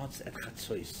 which starts at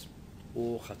Chatzos,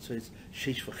 or Chatzos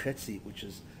Sheish V'chetzi, which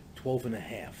is 12 and a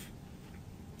half.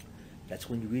 That's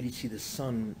when you really see the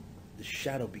sun, the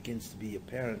shadow begins to be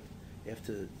apparent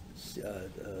after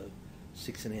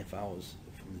 6.5 hours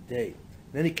from the day.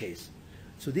 In any case,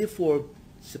 so therefore,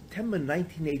 September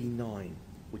 1989,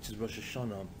 which is Rosh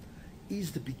Hashanah,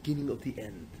 is the beginning of the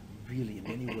end, really, in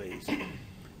many ways.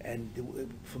 And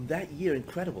from that year,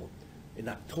 incredible. In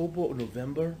October or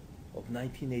November of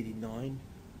 1989,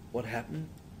 what happened?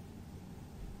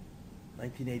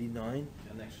 1989,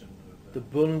 Connection with the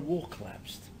Berlin Wall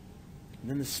collapsed. And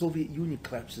then the Soviet Union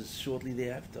collapses shortly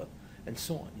thereafter, and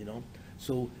so on, you know.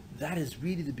 So that is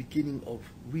really the beginning of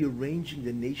rearranging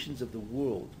the nations of the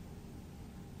world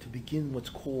to begin what's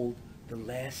called the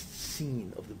last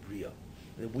scene of the Bria.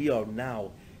 That we are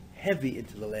now heavy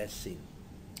into the last scene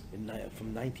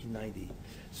from 1990.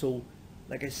 So,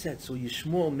 like I said, so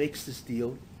Yishmael makes this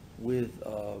deal with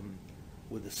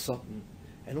the Sultan,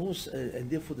 and also, and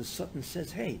therefore the Sultan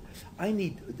says, "Hey, I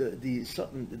need the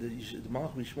Sultan." The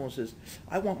Malach Yishmael says,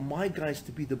 "I want my guys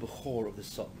to be the Bechor of the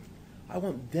Sultan. I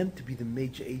want them to be the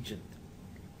major agent."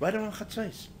 Right around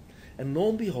Chatzos, and lo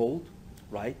and behold,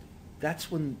 right, that's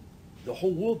when the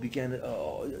whole world began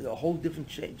a whole different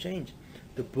change.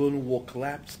 The Berlin Wall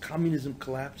collapsed, communism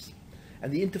collapsed,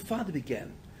 and the Intifada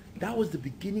began. That was the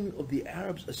beginning of the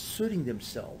Arabs asserting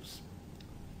themselves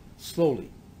slowly,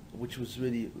 which was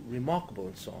really remarkable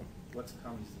and so on. What's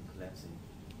communism collapsing?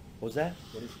 What was that?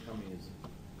 What is communism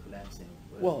collapsing?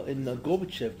 Well,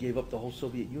 Gorbachev gave up the whole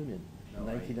Soviet Union in No,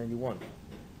 right. 1991.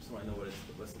 Just want to know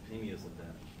what's the premise of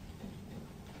that.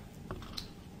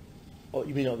 Oh,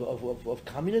 you mean of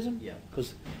communism? Yeah.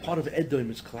 Because part of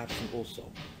Edom is collapsing also.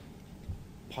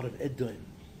 Part of Edom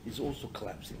is also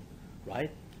collapsing, right?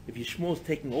 If Yishmael is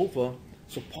taking over,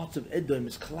 so parts of Edom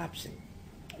is collapsing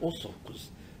also, because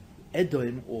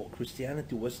Edom, or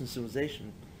Christianity, Western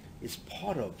civilization, is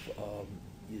part of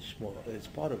Yishmael. It's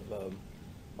part of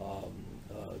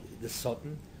the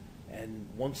Sultan, and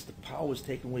once the power is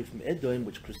taken away from Edom,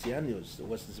 which Christianity was the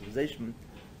Western civilization,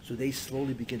 so they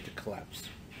slowly begin to collapse.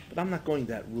 But I'm not going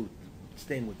that route,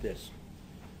 staying with this.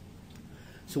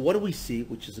 So what do we see,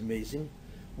 which is amazing?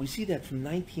 We see that from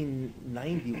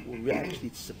 1990, or actually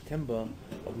it's September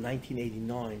of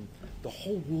 1989, the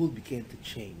whole world began to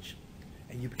change.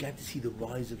 And you began to see the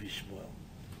rise of Yishmael.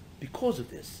 Because of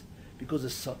this, because the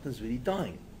Sultan is really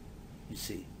dying, you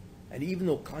see. And even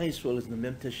though Klal Yisrael is in the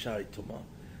Memtes Shari Tumah,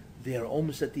 they are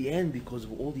almost at the end because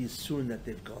of all the Asurim that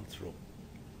they've gone through.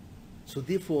 So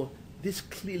therefore, this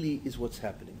clearly is what's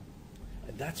happening.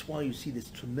 And that's why you see this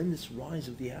tremendous rise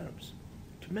of the Arabs.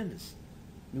 Tremendous.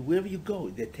 I mean, wherever you go,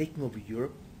 they're taking over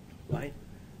Europe, right?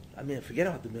 I mean, forget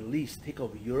about the Middle East, take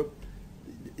over Europe.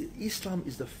 Islam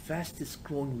is the fastest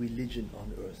growing religion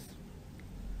on earth.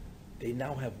 They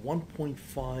now have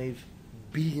 1.5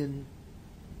 billion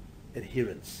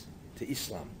adherents to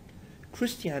Islam.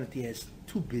 Christianity has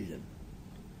 2 billion.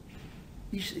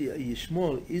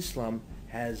 Yishmael, Islam,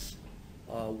 has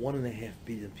 1.5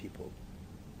 billion people.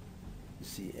 You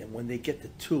see, and when they get to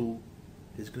 2,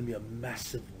 there's going to be a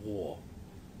massive war.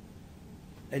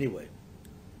 Anyway,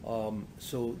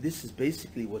 so this is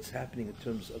basically what's happening in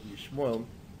terms of Yishmael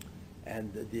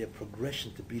and their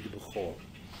progression to be the Bechor.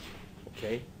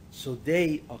 Okay, so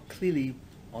they are clearly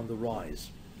on the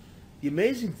rise. The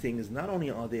amazing thing is, not only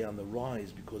are they on the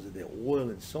rise because of their oil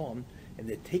and so on, and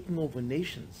they're taking over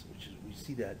nations, which is, we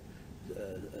see that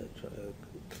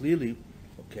clearly.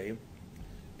 Okay,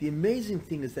 the amazing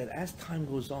thing is that as time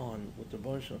goes on,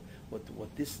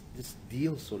 what this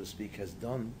deal, so to speak, has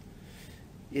done,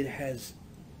 it has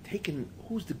taken,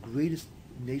 who's the greatest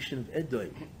nation of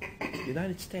Edom? The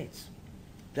United States.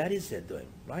 That is Edom,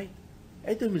 right?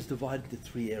 Edom is divided into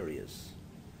 3 areas.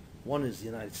 One is the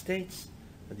United States,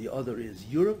 and the other is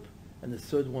Europe, and the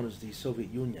third one is the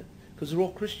Soviet Union, because they're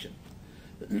all Christian.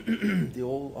 They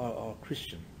all are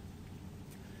Christian.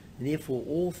 And therefore,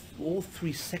 all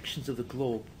 3 sections of the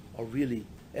globe are really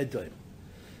Edom.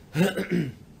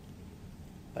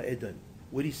 Edom.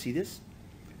 Where do you see this?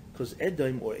 Because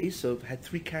Edom, or Esav, had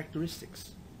 3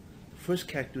 characteristics. The first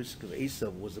characteristic of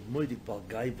Esav was a moedik bal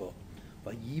gaiva,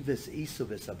 vayives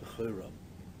Esav es habechora,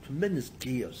 tremendous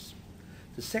chaos.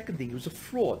 The second thing, he was a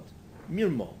fraud,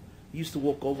 mirmo. He used to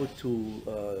walk over to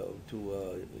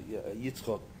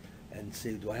Yitzchak and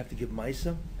say, "Do I have to give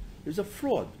Maisa?" He was a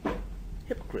fraud,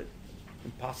 hypocrite,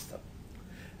 imposter.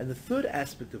 And the third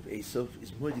aspect of Esav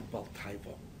is moedik bal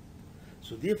taiva.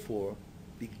 So therefore,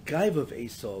 the gaiva of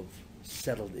Esav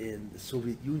settled in the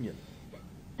Soviet Union.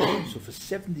 So for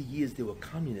 70 years they were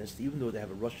communist, even though they have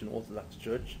a Russian Orthodox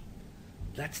Church.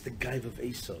 That's the gaiva of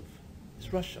Esav,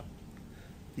 is Russia.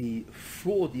 The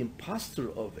fraud, the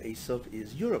imposter of Esav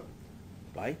is Europe,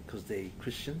 right? Because they're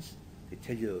Christians, they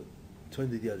tell you, turn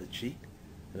to the other cheek,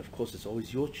 and of course it's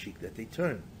always your cheek that they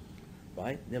turn,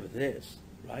 right? Never theirs,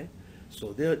 right?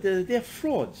 So they're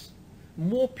frauds.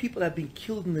 More people have been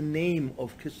killed in the name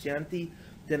of Christianity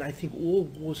than I think all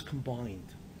wars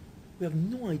combined. We have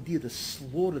no idea the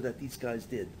slaughter that these guys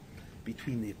did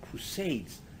between the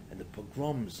Crusades and the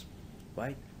pogroms,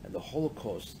 right? And the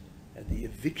Holocaust and the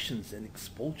evictions and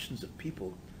expulsions of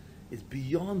people is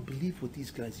beyond belief what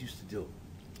these guys used to do.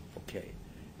 Okay.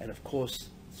 And of course,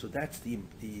 so that's the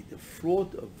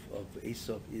fraud of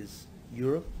Esav is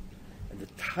Europe, and the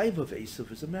taiva of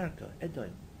Esav is America,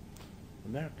 Edom.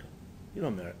 America. You know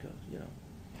America, you know.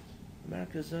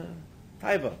 America's a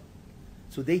taiva.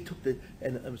 So they took the,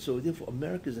 and so therefore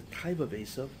America is a type of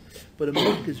Esav, but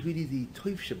America is really the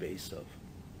Toiv Sheb Esav.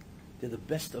 They're the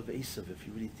best of Esav, if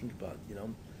you really think about it, you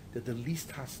know. They're the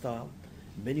least hostile.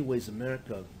 In many ways,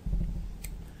 America,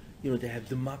 you know, they have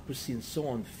democracy and so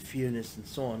on, fairness and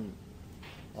so on.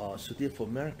 So therefore,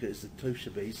 America is the Toiv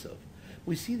Sheb Esav.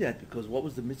 We see that because what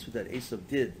was the mitzvah that Esav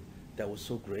did that was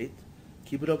so great?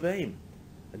 Kibbut Avayim.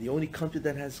 And the only country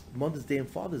that has Mother's Day and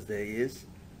Father's Day is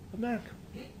America.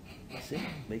 See?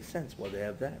 Makes sense why they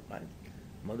have that, right?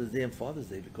 Mother's Day and Father's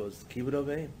Day, because Kibbut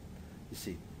Avayim. You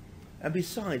see. And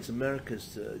besides, America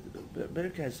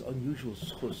has unusual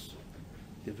schus.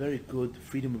 They're very good,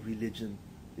 freedom of religion.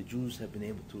 The Jews have been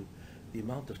able to, the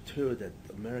amount of Torah that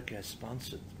America has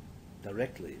sponsored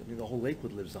directly. I mean, the whole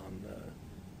Lakewood lives on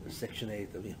Section 8.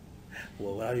 I mean,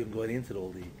 well, without even going into all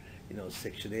the, you know,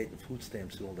 Section 8 and food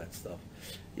stamps and all that stuff.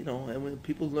 You know, and when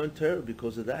people learn Torah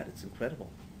because of that, it's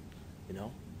incredible, you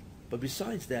know. But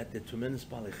besides that, they're tremendous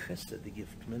Balei Chesed. They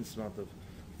give tremendous amount of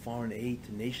foreign aid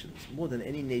to nations, more than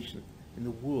any nation in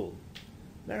the world.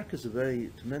 America's a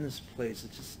very tremendous place.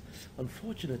 It's just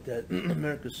unfortunate that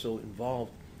America's so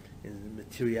involved in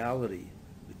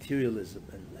materialism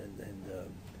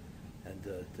and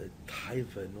the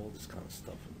taiva and all this kind of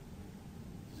stuff, and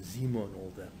Zima and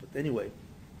all that. But anyway,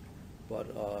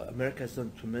 America has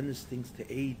done tremendous things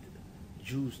to aid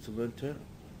Jews to learn Torah,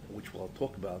 which I'll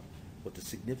talk about what the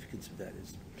significance of that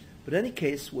is. But in any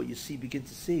case, what you begin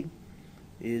to see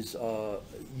is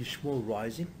Yishmael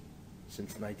rising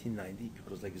since 1990,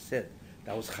 because like I said,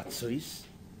 that was Chatzois,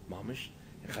 Mamish,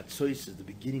 and Chatzois is the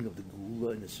beginning of the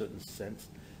Geula in a certain sense,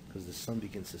 because the sun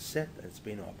begins to set, and it's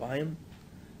Beinu Habayim,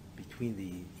 between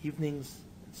the evenings,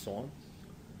 and so on.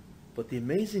 But the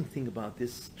amazing thing about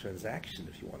this transaction,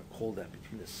 if you want to call that,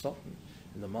 between the Sultan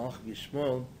and the Malach of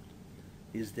Yishmael,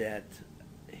 is that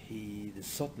the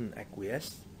Sultan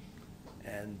acquiesced,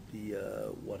 and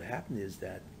what happened is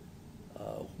that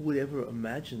who would ever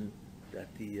imagine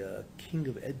that the king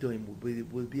of Edom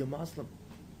would be a Muslim?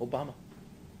 Obama.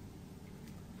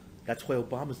 That's why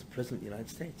Obama is the president of the United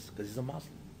States, because he's a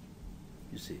Muslim.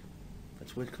 You see,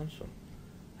 that's where it comes from.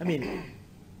 I mean,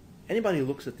 anybody who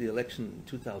looks at the election in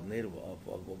 2008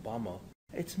 of Obama,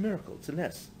 it's a miracle. It's a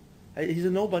mess. He's a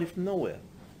nobody from nowhere.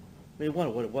 I mean,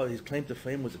 what his claim to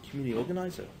fame was a community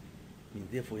organizer. I mean,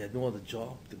 therefore, he had no other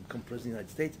job to become president of the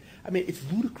United States. I mean, it's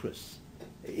ludicrous.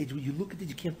 You look at it,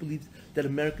 you can't believe that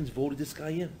Americans voted this guy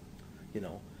in. You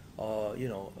know, a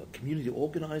community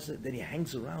organizer. Then he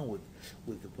hangs around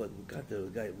with the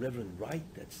guy Reverend Wright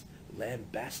that's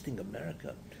lambasting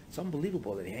America. It's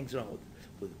unbelievable that he hangs around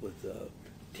with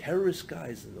terrorist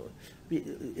guys.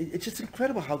 It's just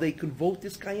incredible how they can vote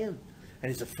this guy in.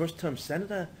 And he's a first-term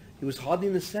senator. He was hardly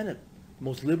in the Senate,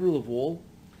 most liberal of all,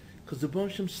 because the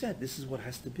Baruch Shem said this is what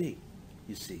has to be.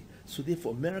 You see, so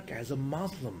therefore America has a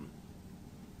Muslim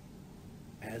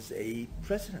as a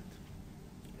president.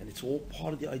 And it's all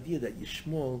part of the idea that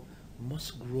Yishmael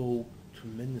must grow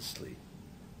tremendously.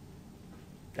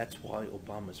 That's why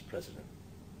Obama is president.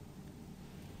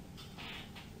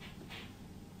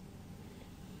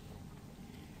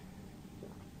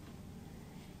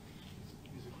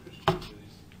 He's a Christian, but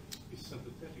he's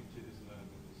sympathetic to Islam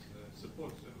and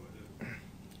supports it.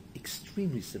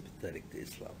 Extremely sympathetic to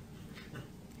Islam.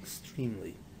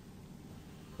 Extremely.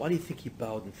 Why do you think he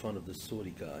bowed in front of the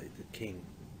Saudi guy, the king?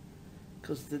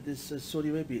 Because Saudi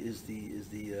Arabia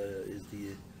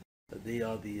they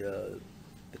are the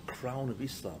crown of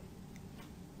Islam.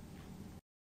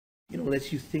 You know,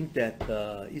 unless you think that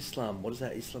Islam, what does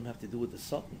that Islam have to do with the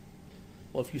Sultan?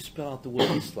 Well, if you spell out the word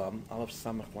Islam, Aleph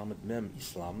Samach Lamed Mem,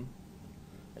 Islam,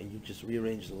 and you just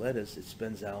rearrange the letters, it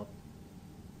spells out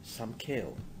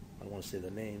Samkel. I don't want to say the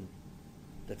name.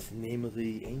 That's the name of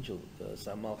the angel,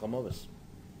 Sam Malchamavis.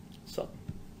 Sultan,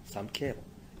 Samkel.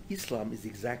 Islam is the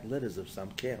exact letters of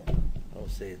Samkel. I don't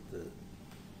say it to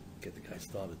get the guy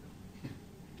started.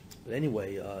 But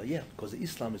anyway, because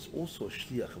Islam is also a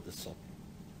shliach of the Sultan.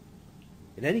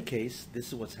 In any case, this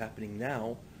is what's happening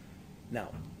now.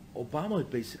 Now, Obama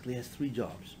basically has 3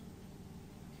 jobs.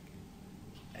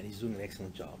 And he's doing an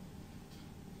excellent job.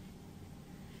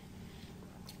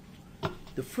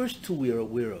 The first 2 we are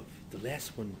aware of. The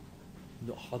last one,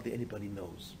 hardly anybody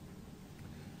knows.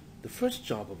 The first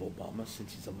job of Obama,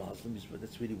 since he's a Muslim,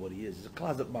 that's really what he is. He's a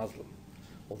closet Muslim.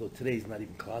 Although today he's not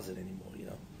even closet anymore, you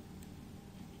know.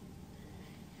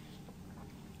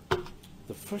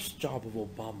 The first job of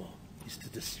Obama is to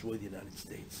destroy the United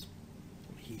States.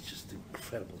 I mean, he's just an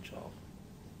incredible job.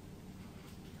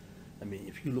 I mean,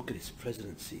 if you look at his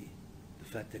presidency, the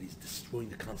fact that he's destroying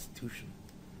the Constitution,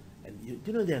 and you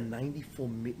know there are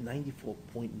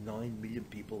 94.9 million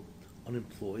people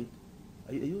unemployed.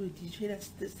 Did you hear that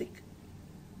statistic?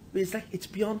 But it's like, it's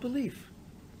beyond belief.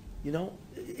 You know,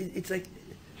 it's like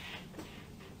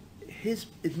his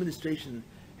administration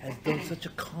has done such a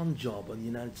con job on the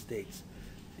United States.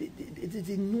 It's an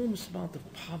enormous amount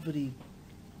of poverty.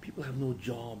 People have no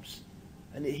jobs.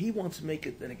 And he wants to make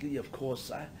it, and of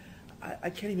course, I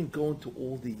can't even go into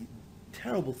all the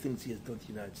terrible things he has done to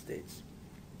the United States.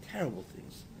 Terrible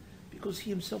things. Because he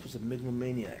himself is a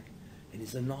megalomaniac, and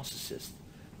he's a narcissist.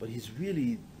 But he's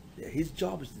really, his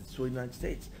job is to destroy the United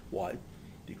States. Why?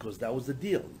 Because that was the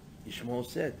deal. Ishmael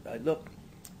said, look,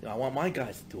 I want my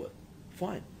guys to do it.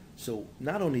 Fine. So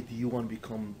not only do you want to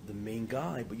become the main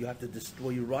guy, but you have to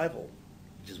destroy your rival,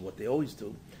 which is what they always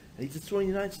do. And he's destroying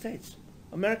the United States.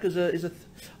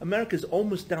 America's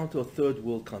almost down to a third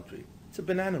world country. It's a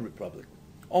banana republic.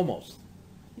 Almost.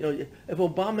 You know, if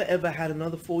Obama ever had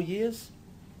another 4 years,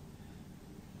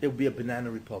 it would be a banana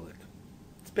republic.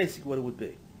 It's basically what it would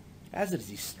be. As it is,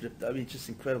 he's stripped. I mean, it's just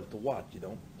incredible to watch, you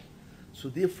know. So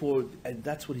therefore, and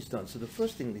that's what he's done. So the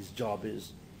first thing his job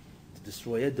is to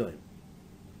destroy Edom.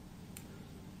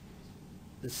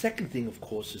 The second thing, of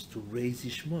course, is to raise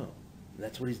Ishmael. And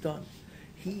that's what he's done.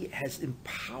 He has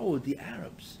empowered the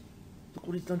Arabs. Look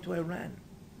what he's done to Iran.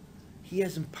 He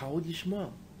has empowered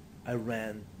Ishmael.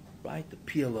 Iran, right? The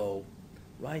PLO,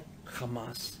 right?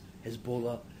 Hamas,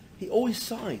 Hezbollah. He always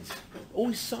sides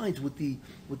with the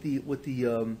what do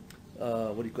you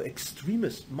call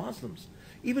extremist Muslims.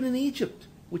 Even in Egypt,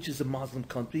 which is a Muslim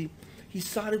country, he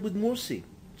sided with Morsi,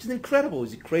 which is incredible.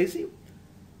 Is he crazy?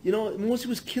 You know, Morsi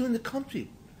was killing the country,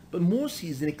 but Morsi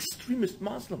is an extremist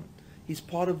Muslim. He's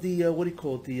part of the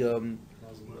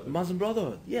Muslim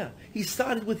Brotherhood. Yeah, he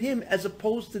started with him as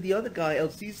opposed to the other guy, El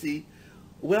Sisi.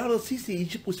 Without El Sisi,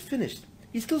 Egypt was finished.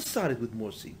 He still sided with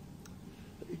Morsi.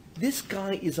 This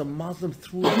guy is a Muslim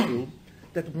through and through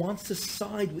that wants to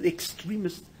side with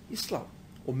extremist Islam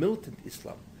or militant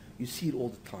Islam. You see it all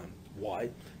the time.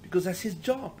 Why? Because that's his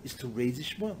job, is to raise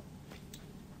Ishmael.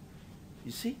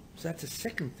 You see? So that's the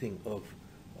second thing of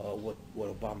what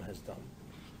Obama has done.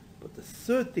 But the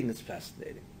third thing is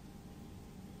fascinating.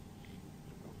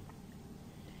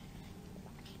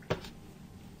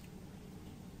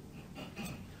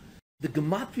 The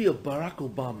gematria of Barack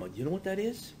Obama, do you know what that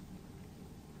is?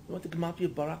 You know what the gematria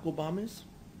of Barack Obama is?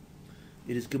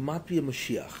 It is gematria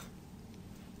Mashiach.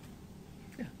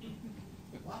 Yeah.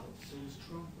 Wow, so is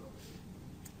Trump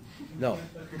though.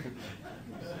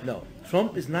 No.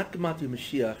 Trump is not gematria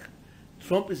Mashiach.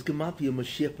 Trump is gematria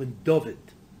Mashiach ben David.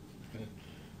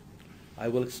 I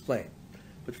will explain.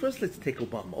 But first let's take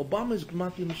Obama. Obama is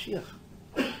gematria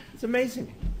Mashiach. It's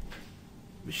amazing.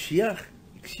 Mashiach,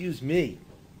 excuse me,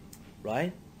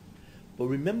 right? But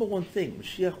remember one thing,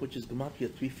 Mashiach, which is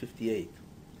gematria 358,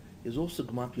 is also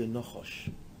gematria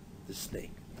Nochosh, the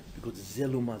snake, because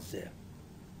Zelu Mazeh.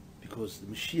 Because the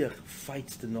Mashiach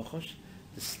fights the Nochosh,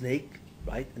 the snake,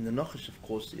 right? And the Nochosh, of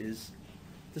course, is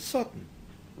the Satan,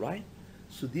 right?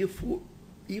 So therefore,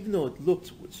 even though it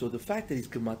looks, so the fact that he's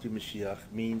gematria Mashiach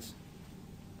means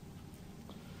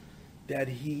that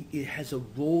he has a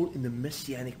role in the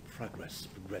messianic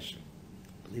progression,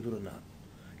 believe it or not.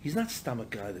 He's not a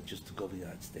guy that just took over the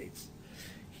United States.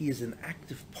 He is an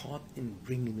active part in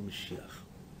bringing the Mashiach.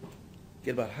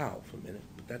 Forget about how for a minute,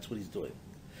 but that's what he's doing.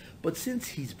 But since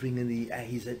he's bringing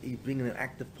he's bringing an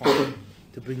active part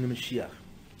to bring the Mashiach,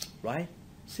 right?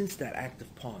 Since that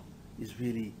active part is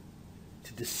really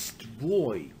to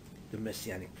destroy the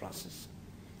messianic process,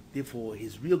 therefore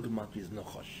his real gematria is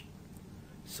Nochosh.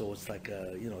 So it's like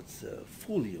it's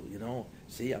fool you,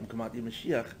 say I'm gematria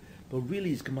Mashiach, but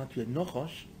really it's gematria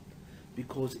Nochosh,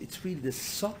 because it's really the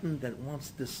Satan that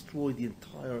wants to destroy the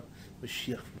entire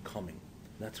Mashiach from coming.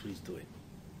 That's what he's doing.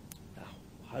 Now,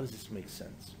 how does this make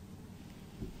sense?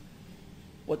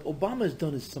 What Obama has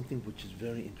done is something which is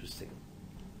very interesting.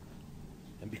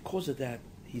 And because of that,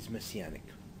 he's messianic.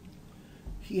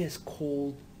 He has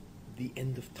called the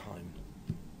end of time.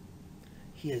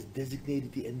 He has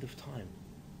designated the end of time.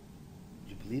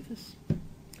 Do you believe this?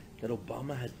 That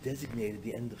Obama has designated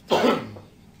the end of time.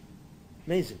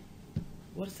 Amazing.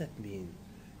 What does that mean?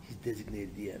 He's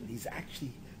designated the end. He's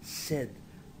actually said,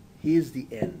 here's the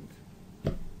end.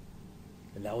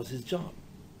 And that was his job.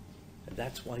 And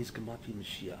that's why he's gematria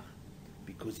Mashiach,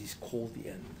 because he's called the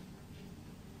end.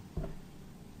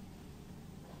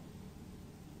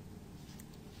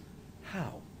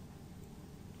 How?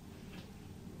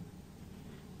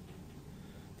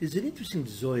 There's an interesting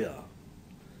Zohar.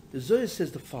 The Zohar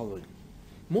says the following.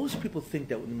 Most people think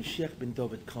that when the Mashiach ben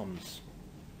David comes,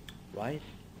 right,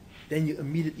 then you're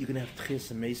going to have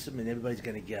Tchias and Mesim and everybody's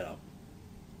going to get up.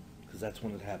 Because that's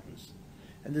when it happens.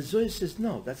 And the Zohar says,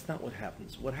 no, that's not what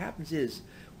happens. What happens is,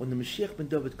 when the Mashiach ben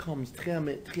David comes,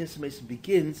 Tchias HaMesim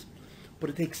begins, but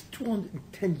it takes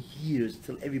 210 years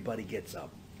till everybody gets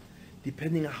up,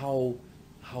 depending on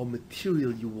how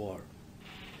material you are.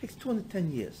 It takes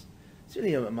 210 years. It's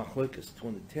really a machlokas,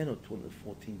 210 or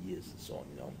 214 years and so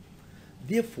on,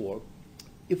 Therefore,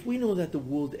 if we know that the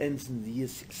world ends in the year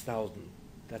 6000,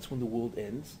 that's when the world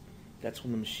ends, that's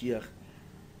when the Mashiach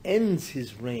ends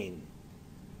his reign,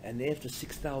 and after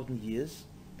 6,000 years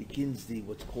begins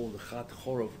what's called the Chat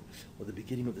Chorov, or the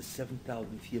beginning of the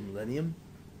 7,000th year millennium,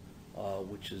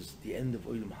 which is the end of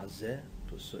Olam Hazeh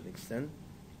to a certain extent.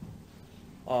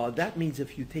 That means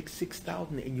if you take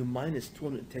 6,000 and you minus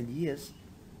 210 years,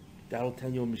 that'll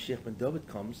tell you when Mashiach ben David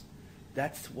comes.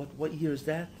 That's what year is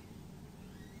that?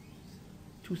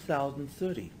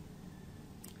 2030.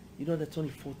 That's only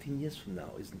 14 years from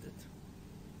now, isn't it?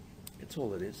 That's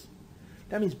all it is.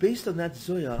 That means based on that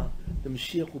Zohar, the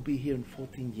Mashiach will be here in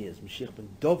 14 years. Mashiach ben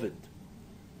David.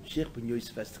 Mashiach ben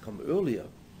Yosef has to come earlier,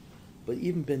 but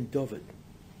even ben David.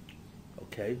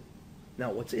 Okay?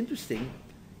 Now, what's interesting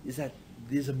is that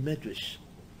there's a medrash.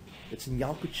 It's in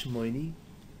Yalkut Shimoni,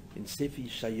 in Sefer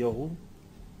Yeshayahu,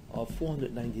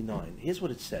 499. Here's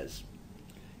what it says.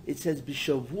 It says,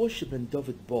 B'shavua sheben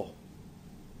David bo.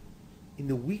 In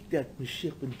the week that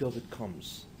Mashiach ben David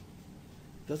comes.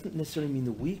 Doesn't necessarily mean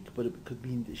the week, but it could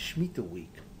mean the Shemitah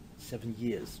week, 7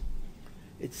 years.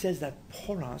 It says that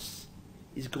Porus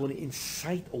is going to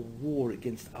incite a war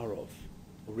against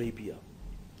Arabia.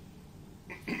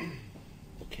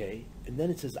 Okay? And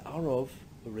then it says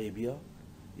Arabia,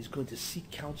 is going to seek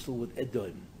counsel with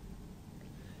Edom.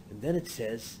 And then it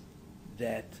says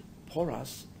that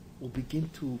Porus will begin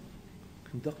to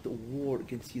conduct a war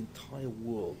against the entire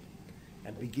world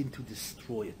and begin to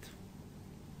destroy it.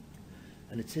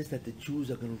 And it says that the Jews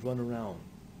are going to run around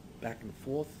back and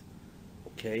forth,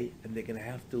 okay, and they're going to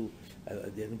have to,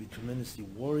 they're going to be tremendously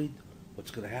worried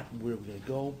what's going to happen, where we're going to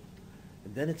go.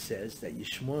 And then it says that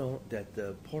Yishmael, that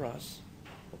Porus,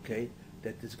 okay,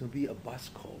 that there's going to be a bas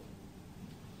kol.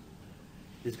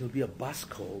 There's going to be a bas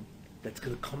kol that's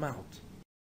going to come out.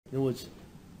 In other words,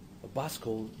 a bas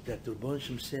kol that the Rebbeinu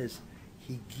Shem says,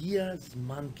 Higia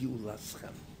zman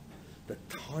gi'ulaschem. The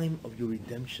time of your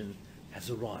redemption has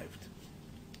arrived.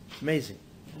 It's amazing.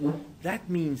 That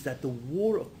means that the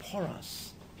war of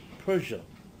Porus, Persia,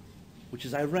 which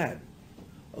is Iran,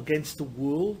 against the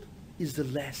world is the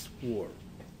last war.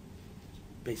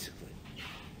 Basically.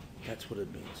 That's what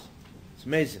it means. It's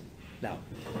amazing. Now,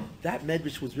 that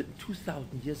medrash was written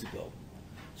 2,000 years ago.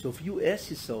 So if you ask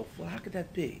yourself, well, how could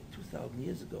that be? 2,000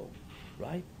 years ago,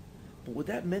 right? But what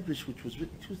that medrash, which was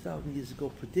written 2,000 years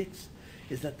ago, predicts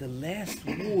is that the last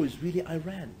war is really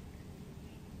Iran.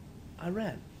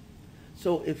 Iran.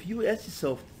 So if you ask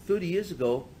yourself 30 years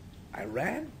ago,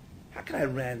 Iran? How can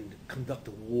Iran conduct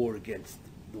a war against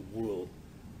the world?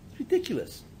 It's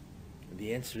ridiculous. And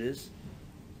the answer is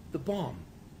the bomb,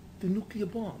 the nuclear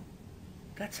bomb.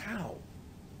 That's how.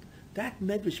 That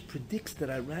medrash predicts that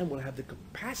Iran will have the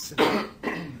capacity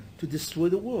to destroy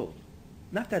the world.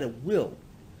 Not that it will.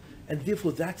 And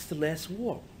therefore that's the last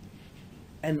war.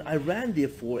 And Iran,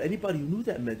 therefore, anybody who knew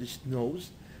that medrash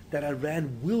knows that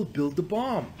Iran will build the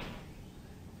bomb.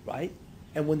 Right?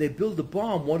 And when they build the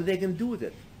bomb, what are they going to do with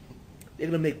it? They're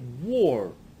going to make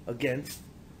war against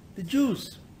the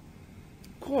Jews.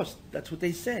 Of course, that's what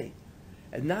they say.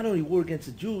 And not only war against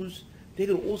the Jews, they're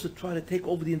going to also try to take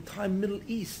over the entire Middle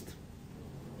East.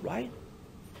 Right?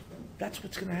 That's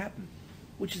what's going to happen.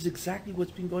 Which is exactly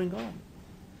what's been going on.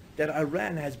 That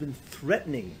Iran has been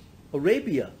threatening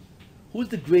Arabia. Who's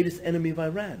the greatest enemy of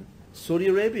Iran? Saudi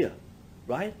Arabia.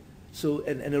 Right? So,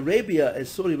 and Arabia, as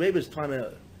Saudi Arabia is trying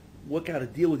to work out a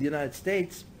deal with the United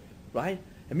States, right?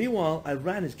 And meanwhile,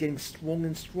 Iran is getting stronger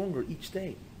and stronger each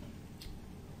day.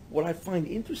 What I find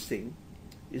interesting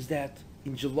is that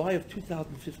in July of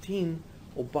 2015,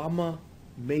 Obama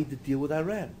made the deal with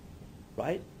Iran,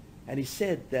 right? And he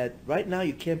said that right now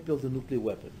you can't build a nuclear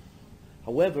weapon.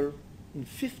 However, in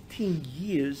 15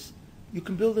 years, you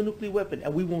can build a nuclear weapon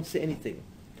and we won't say anything.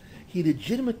 He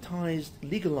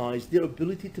legalized their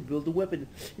ability to build a weapon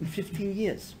in 15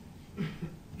 years.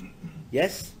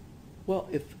 Yes? Well,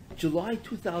 if July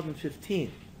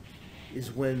 2015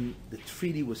 is when the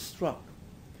treaty was struck,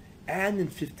 and in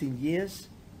 15 years,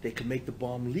 they can make the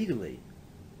bomb legally.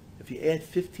 If you add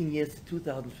 15 years to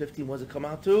 2015, what does it come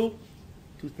out to?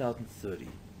 2030.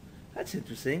 That's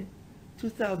interesting.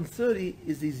 2030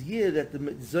 is this year that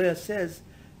the Zohar says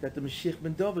that the Mashiach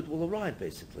ben David will arrive,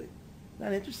 basically.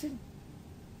 Isn't that interesting?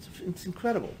 It's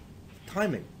incredible.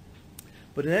 Timing.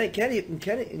 But in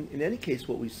any case,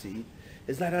 what we see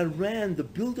is that Iran, the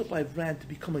build-up of Iran to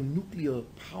become a nuclear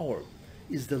power,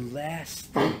 is the last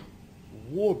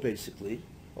war, basically,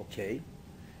 okay?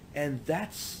 And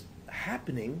that's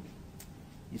happening,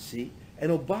 you see,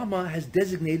 and Obama has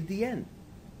designated the end.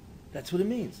 That's what it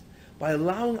means. By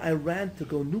allowing Iran to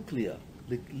go nuclear,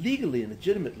 legally and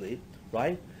legitimately,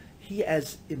 right, he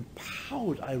has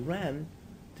empowered Iran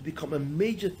to become a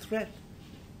major threat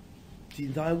to the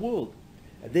entire world.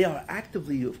 And they are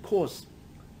actively, of course,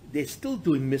 they're still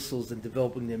doing missiles and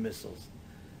developing their missiles.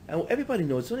 And everybody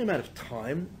knows it's only a matter of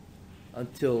time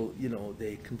until, you know,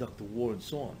 they conduct a war and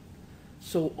so on.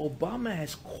 So Obama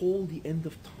has called the end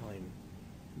of time.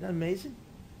 Isn't that amazing?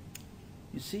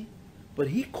 You see? But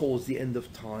he calls the end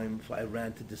of time for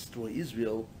Iran to destroy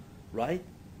Israel, right?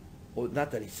 Or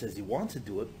not that he says he wants to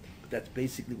do it, but that's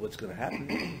basically what's going to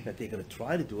happen, that they're going to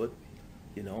try to do it,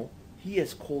 you know. He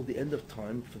has called the end of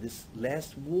time for this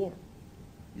last war,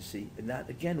 you see. And that,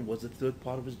 again, was the third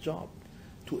part of his job,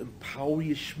 to empower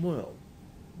Yishmael,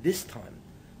 this time,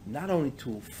 not only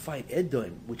to fight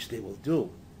Edom, which they will do,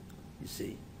 you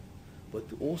see, but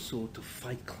also to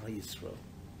fight Klal Yisrael.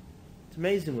 It's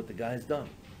amazing what the guy's done.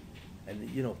 And,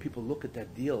 you know, people look at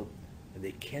that deal and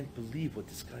they can't believe what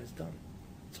this guy's done.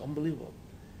 It's unbelievable.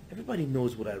 Everybody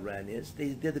knows what Iran is.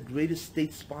 They're the greatest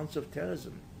state sponsor of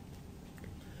terrorism.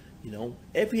 You know,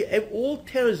 all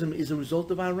terrorism is a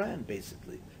result of Iran,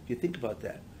 basically, if you think about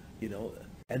that. You know,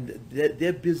 and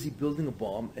they're busy building a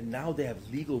bomb, and now they have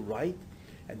legal right,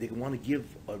 and they want to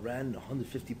give Iran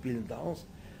 $150 billion. I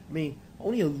mean,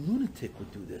 only a lunatic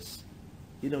would do this.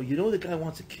 You know the guy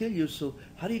wants to kill you, so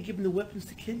how do you give him the weapons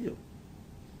to kill you?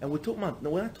 And we're talking about, no,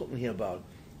 we're not talking here about,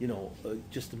 you know,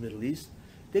 just the Middle East.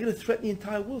 They're going to threaten the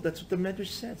entire world. That's what the Medrash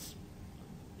says.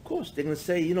 Of course, they're going to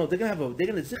say, you know, definitely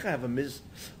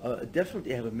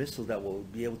have a missile that will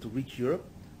be able to reach Europe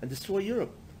and destroy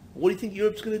Europe. What do you think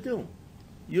Europe's going to do?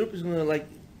 Europe is going to, like,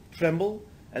 tremble,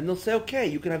 and they'll say, okay,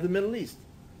 you can have the Middle East.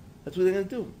 That's what they're going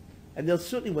to do. And they'll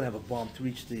certainly will have a bomb to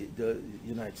reach the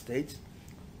United States.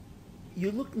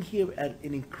 You're looking here at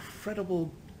an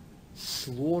incredible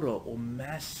slaughter or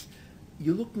mass.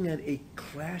 You're looking at a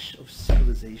clash of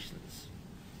civilizations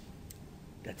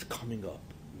that's coming up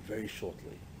very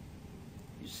shortly,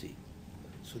 you see.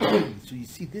 So you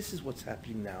see, this is what's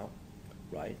happening now,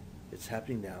 right? It's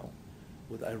happening now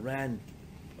with Iran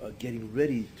getting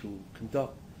ready to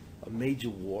conduct a major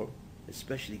war,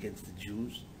 especially against the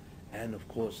Jews, and of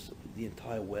course the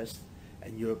entire West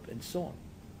and Europe and so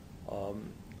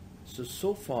on.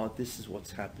 So far, this is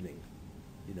what's happening,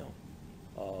 you know.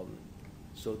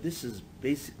 So this is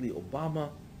basically Obama,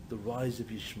 the rise of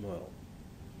Yishmael.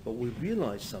 But we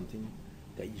realize something,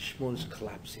 that Yishmael is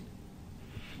collapsing.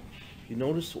 You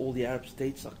notice all the Arab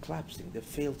states are collapsing. They're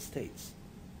failed states.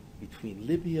 Between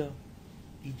Libya,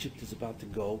 Egypt is about to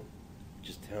go, which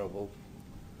is terrible.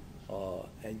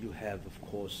 And you have, of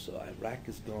course, Iraq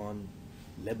is gone,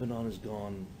 Lebanon is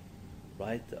gone,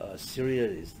 right? Syria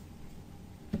is,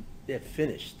 they're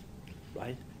finished,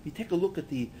 right? You take a look at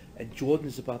and Jordan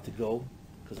is about to go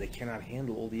because they cannot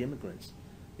handle all the immigrants,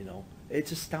 you know.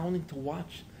 It's astounding to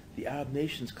watch the Arab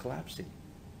nations collapsing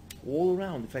all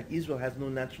around. In fact, Israel has no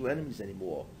natural enemies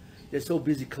anymore. They're so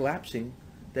busy collapsing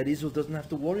that Israel doesn't have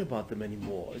to worry about them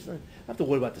anymore. They don't have to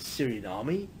worry about the Syrian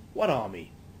army. What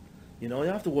army? You know, they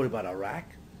don't have to worry about Iraq.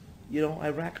 You know,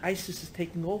 Iraq, ISIS is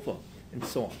taking over, and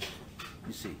so on,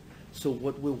 you see. So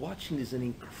what we're watching is an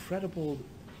incredible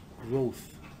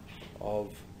growth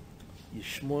of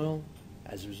Yishmael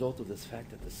as a result of this fact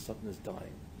that the sun is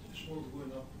dying. Yishmael's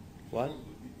going up. What?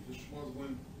 Yishmael's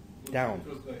going down.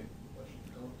 First day. Why should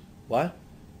it collapse? What?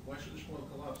 Why should Yishmael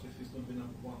collapse if he's going to be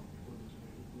number one?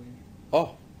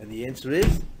 Oh, and the answer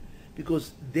is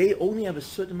because they only have a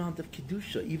certain amount of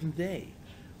kedusha, even they.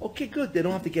 Okay, good. They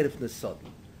don't have to get it from the sun,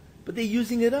 but they're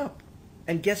using it up.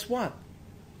 And guess what?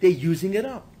 They're using it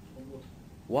up. On what?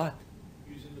 What?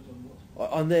 Using it on what?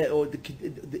 On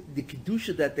the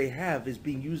kedusha that they have is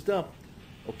being used up.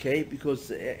 Okay,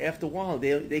 because after a while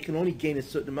they can only gain a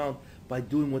certain amount by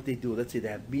doing what they do. Let's say they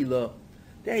have milah,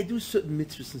 they do certain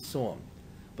mitzvahs and so on,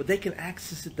 but they can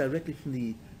access it directly from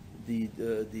the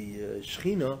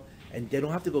Shechina, and they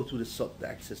don't have to go through the sut to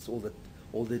access all the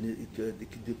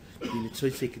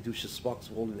Nitzotzei Kedusha sparks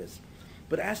of holiness.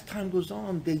 But as time goes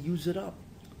on, they use it up.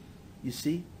 You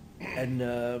see, and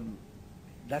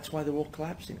that's why they're all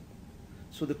collapsing.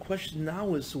 So the question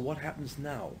now is: so what happens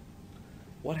now?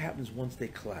 What happens once they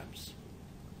collapse?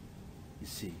 You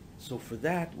see. So for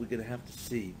that, we're going to have to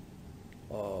see.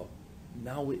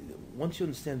 Once you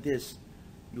understand this,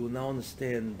 you will now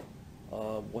understand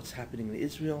what's happening in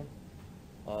Israel,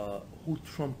 who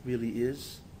Trump really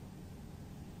is,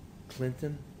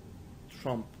 Clinton,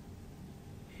 Trump,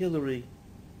 Hillary,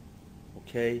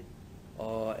 okay,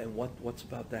 and what's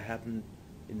about to happen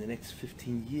in the next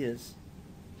 15 years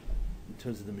in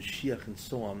terms of the Mashiach and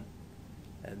so on,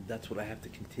 and that's what I have to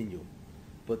continue.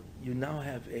 But you now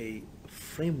have a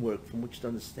framework from which to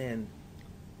understand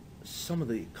some of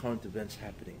the current events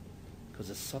happening, because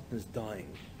the Satan is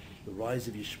dying, the rise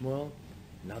of Yishmael,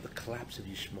 now the collapse of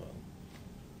Yishmael,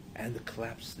 and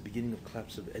the beginning of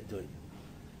collapse of Edom.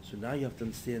 So now you have to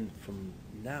understand from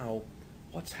now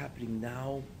what's happening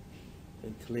now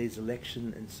in today's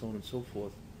election and so on and so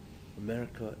forth,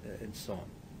 America and so on.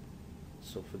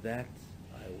 So for that,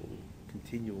 I will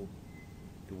continue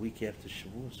the week after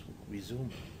Shavuos, we'll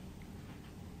resume.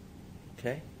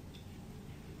 Okay?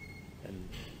 And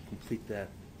complete the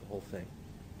whole thing.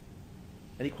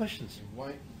 Any questions? And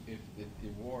why, if the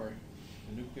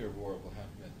nuclear war will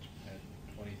happen at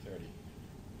 2030?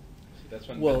 So that's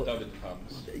when Well, David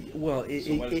comes. Well,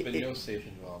 So what is Ben Yosef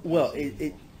involved? well, How's he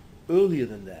involved? earlier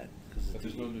than that, But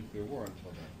there's no nuclear war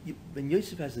until then. Ben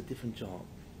Yosef has a different job.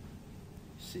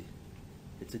 You see,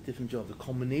 it's a different job. The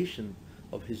culmination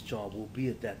of his job will be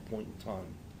at that point in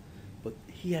time. But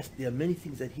there are many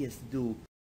things that he has to do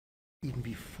even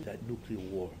before that nuclear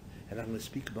war, and I'm going to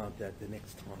speak about that the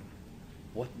next time.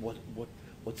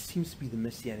 What seems to be the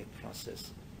messianic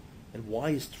process, and why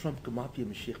is Trump Gamapia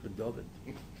Mashiach Ben David?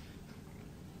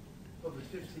 Over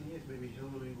 15 years, maybe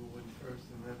Hillary will win first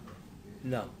and then.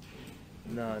 No.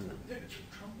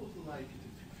 Trump would like it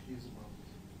if he hears about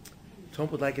it.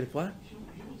 Trump would like it if what? He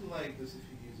would like this if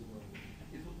he hears about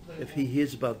it. It would play If he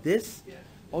hears about this? Yeah.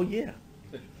 Oh yeah.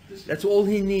 That's all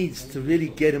he needs to really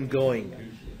get him going.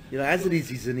 You know, as it is,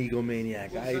 he's an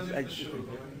egomaniac.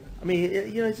 I mean,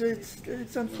 you know,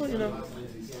 it's unfair, you know.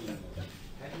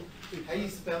 How are you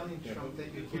spelling Trump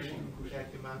that you're pushing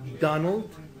back him out?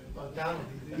 Donald, Oh, Donald.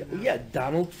 yeah,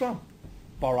 Donald Trump.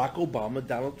 Barack Obama,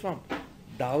 Donald Trump.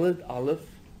 Dalet, Aleph,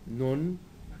 Nun.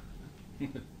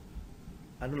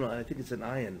 I don't know, I think it's an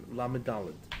ayin. Lamed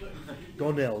Dalet.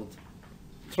 Donald.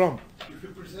 Trump. If you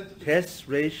present it, Tes,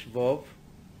 Resh, Vov,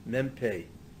 Mem, Pei.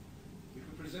 if you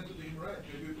present it to him right,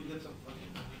 maybe we will get some funding.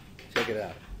 Check it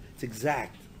out. It's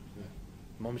exact.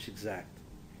 Mamish exact.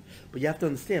 But you have to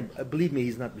understand, believe me,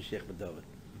 he's not Mashiach Ben David.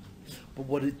 But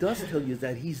what it does tell you is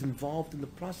that he's involved in the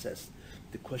process.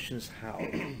 The question is how.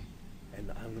 And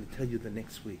I'm going to tell you the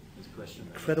next week. This question.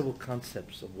 Incredible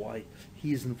concepts of why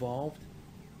he is involved,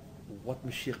 what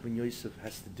Mashiach Ben Yosef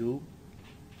has to do,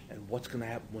 and what's going to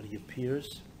happen when he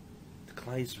appears, to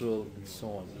Klal Yisrael, and so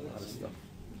on, and a lot of stuff.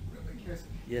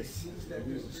 Yes. It seems that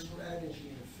there's a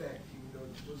strategy in effect, even though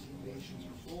the Muslim nations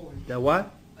are falling. That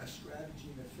what? A strategy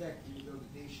in effect, even though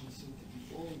the nations seem to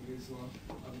be falling, Islam,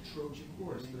 of a Trojan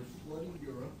horse. They're flooding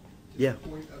Europe to Yeah. the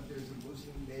point of there's a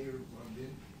Muslim mayor of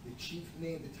London, the chief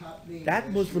name, the top name. That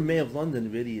last Muslim year- mayor of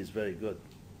London really is very good.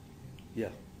 Yeah.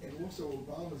 And also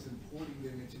Obama's importing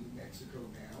them into Mexico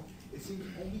now. It seems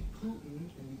only Putin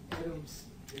in the Adams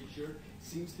picture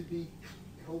seems to be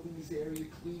holding this area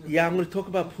clean. Yeah, I'm going to talk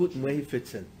about Putin, where he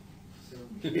fits in. So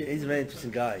He's a very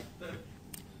interesting guy.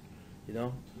 You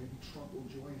know? maybe Trump will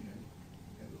join him.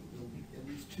 And there'll be at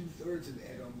least 2/3 of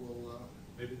Edom will.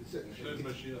 Maybe the third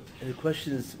Mashiach. And the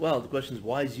question is,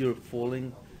 why is Europe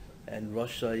falling, and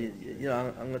Russia? You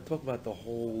know, I'm going to talk about the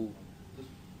whole. Does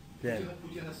Then,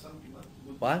 Putin has some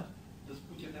good what? Does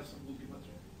Putin have some good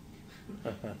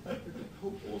material?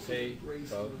 Hope also Hey, embrace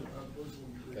Bob.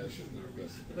 Muslim That's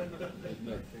tradition.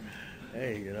 no.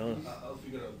 Hey, you know, I'll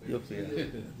figure out. you'll figure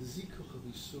it out. The Zikuch of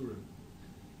Yisurim.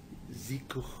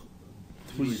 Zikuch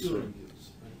through Yisurim.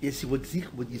 gives, right? You see, what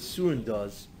Yisurim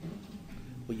does,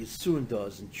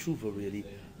 in Tshuva really,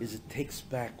 is it takes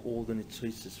back all the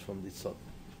nitzoises from the Satan.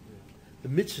 The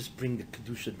mitzvahs bring the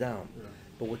kedusha down, Yeah.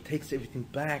 but what takes everything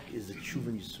back is the Tshuva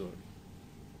and Yisurim.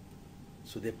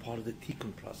 So they're part of the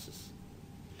tikkun process.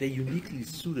 They're uniquely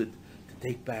suited to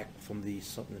take back from the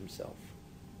Satan himself.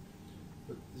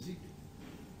 But the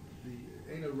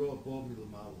Eina Roa Bo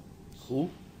Milamala. Who?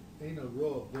 Eina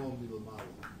Roa Bo Milamala.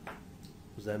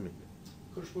 What does that mean?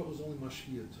 Kodesh Baruch Hu is only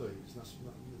Mashpia Toy. It's not.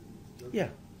 Yeah,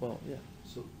 well, yeah.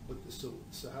 So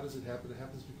how does it happen? It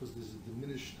happens because there's a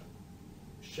diminished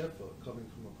shefa coming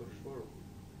from a Kodesh Baruch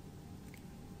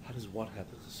Hu. How does what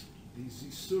happen? These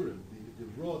Yisurim, the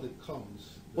raw that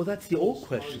comes. Well, that's the old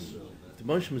falls on question. Israel. The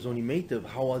Moshe is only made of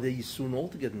how are they Yisurim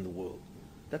altogether in the world?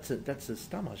 That's a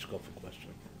Stam Hashkafa question.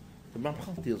 The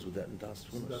Ramchal deals with that in Das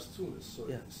So that's Tumas. Tunis. So,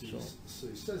 Yeah, so, sure. so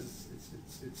he says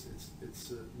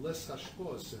it's less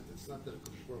hashpah sent. It's not that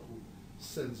Kodesh Baruch Hu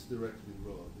sends directly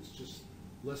raw. It's just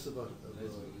less of a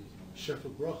shefa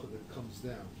bracha that comes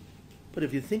down. But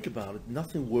if you think about it,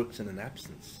 nothing works in an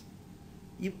absence.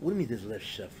 What do you mean there's less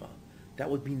shefa? that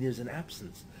would mean there's an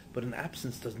absence. But an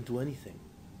absence doesn't do anything.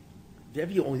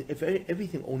 If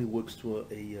everything only works to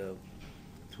a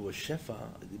shefa,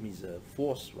 it means a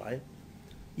force, right?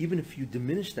 Even if you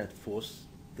diminish that force,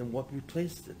 then what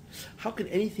replaces it? How can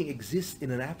anything exist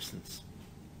in an absence?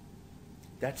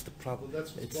 That's the Well, problem.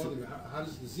 that's what's It's- bothering me. How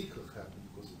does the zikach happen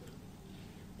because of that?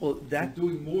 well, that You're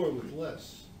doing more with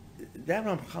less. that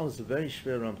Ramchal is a very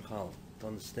schwer Ramchal to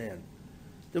understand.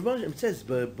 The Rosh, it says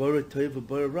Bara Tov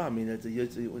Bara Ra. I mean,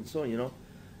 and so on, you know.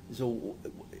 So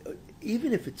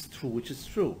even if it's true, which is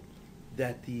true,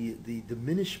 that the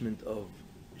diminishment of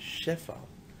shefa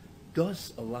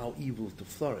does allow evil to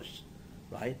flourish,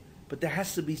 right? But there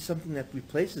has to be something that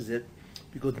replaces it,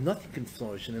 because nothing can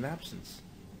flourish in an absence.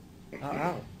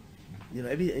 How? You know,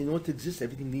 in order to exist,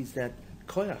 everything needs that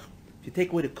koyach. If you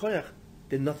take away the koyach,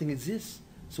 then nothing exists.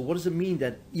 So what does it mean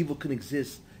that evil can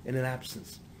exist in an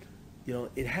absence? You know,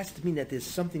 it has to mean that there's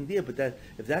something there, but that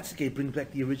if that's the case, it brings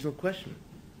back the original question.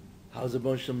 How's a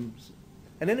bunch of...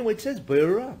 And anyway, it says,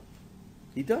 Be'erah.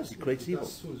 He does, he creates evil.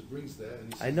 Das brings that,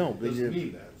 and he says I know, it but doesn't it-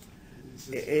 mean that.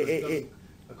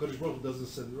 HaKadosh Baruch Hu doesn't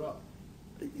send Ra.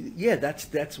 Yeah,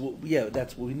 that's what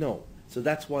we know. So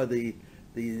that's why the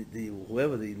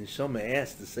whoever the neshama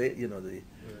asked to say, you know,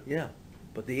 yeah.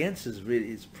 But the answer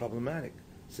is problematic.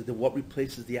 So then what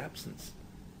replaces the absence?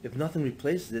 If nothing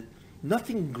replaces it,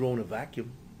 nothing can grow in a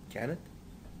vacuum, can it?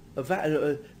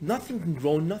 Nothing can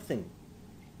grow in nothing.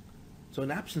 So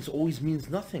an absence always means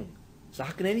nothing. So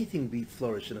how can anything be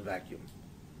flourish in a vacuum?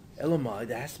 Elamai,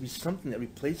 there has to be something that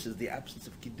replaces the absence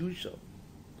of Kedusha.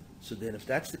 So then if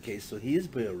that's the case, so he is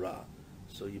Be'erah.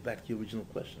 So you're back to your original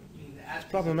question. Meaning the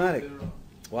absence problematic. of Ra.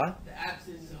 What? The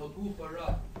absence is Haguf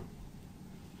Ra.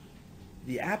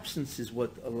 The absence is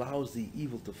what allows the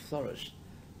evil to flourish.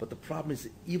 But the problem is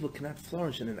that evil cannot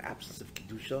flourish in an absence of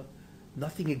Kedusha.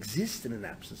 Nothing exists in an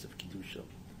absence of Kedusha.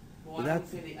 Well, I Without-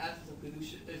 would say the absence of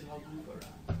Kedusha is Haguf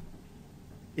Ra.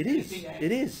 It You is. think that-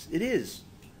 It is. It is.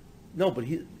 No, but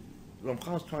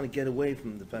Ramchal is trying to get away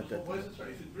from the fact that Why is it right?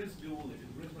 If it brings Geul, if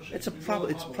it brings Mashiach, it's a brings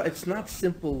problem. Olam Haba, It's not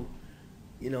simple.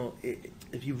 You know,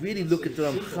 if you really So look at the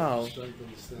it's simple, Ramchal, just trying to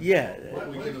understand yeah.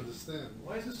 what we can understand.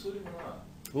 Why is it Surim Ra?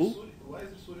 Who? Why is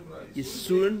it Surim Ra?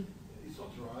 Yisurin. It's not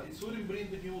Ra. It's Surim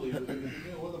bring the Geul. If you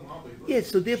bring Olam Haba, Yeah.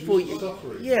 So therefore, Jews are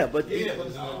suffering. yeah. But Yeah, but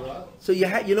Isn't that Ra? so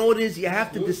you know what it is. You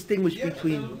have to distinguish Yeah,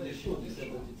 between. If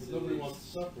nobody wants to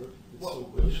suffer, it's so Well,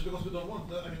 good. just because we don't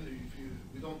want. I mean,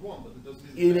 we don't want, but it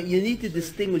doesn't. You need to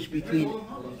distinguish between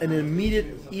an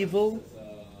immediate evil,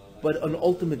 but an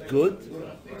ultimate good,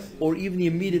 or even the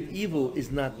immediate evil is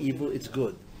not evil; it's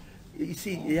good. You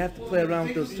see, you have to play around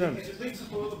with those terms It takes us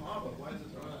to Olam Haba. Why is it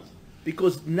Ra?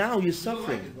 because now you're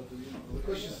suffering. The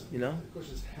question is, You know? the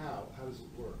question is how? How does it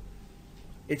work?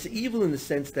 It's evil in the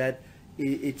sense that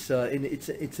it's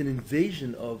an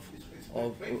invasion of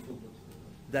Painful,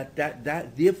 but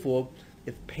that. Therefore,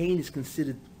 if pain is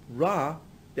considered ra,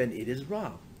 then it is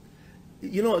ra.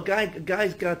 You know, a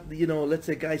guy's got, you know, let's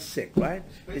say a guy's sick, right?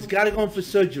 He's got to go in for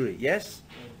surgery, yes?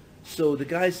 So the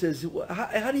guy says,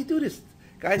 how do you do this?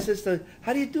 Guy says,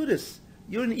 how do you do this?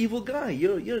 You're an evil guy.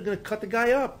 You're going to cut the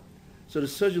guy up. So the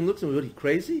surgeon looks at him, what, are you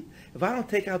crazy? If I don't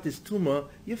take out this tumor,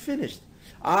 you're finished.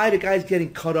 The guy's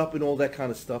getting cut up and all that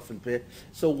kind of stuff.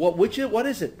 So what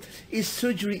is it? Is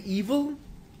surgery evil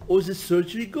or is it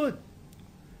surgery good?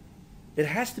 It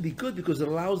has to be good because it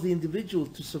allows the individual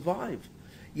to survive.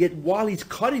 Yet while he's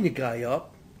cutting the guy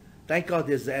up, thank God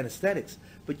there's the anesthetics.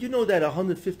 But you know that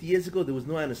 150 years ago there was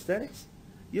no anesthetics?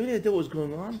 You have any idea what was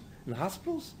going on in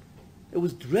hospitals? It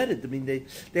was dreaded. I mean,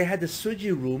 they had the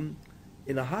surgery room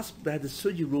in a hospital. They had the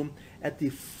surgery room at the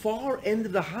far end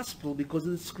of the hospital because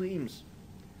of the screams.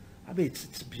 I mean,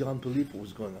 it's beyond belief what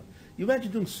was going on. You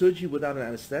imagine doing surgery without an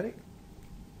anesthetic?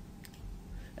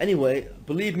 Anyway,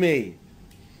 believe me,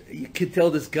 you can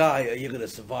tell this guy, you're going to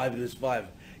survive, you're going to survive.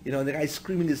 You know, and the guy's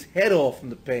screaming his head off from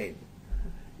the pain.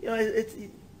 You know, it's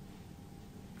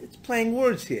playing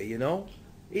words here, you know.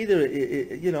 Either,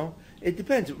 you know, it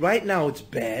depends. Right now it's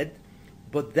bad,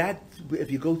 but that,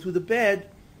 if you go through the bad,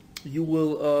 you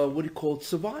will,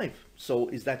 survive. So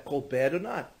is that called bad or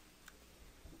not?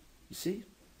 You see?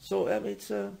 So, I mean,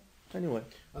 it's, anyway.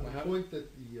 On the point that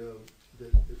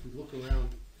that if we look around,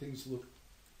 things look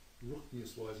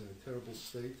ruchnius-wise in a terrible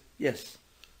state. Yes.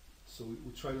 So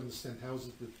we try to understand how is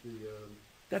it that the.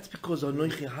 That's because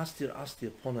Anoichi Hastir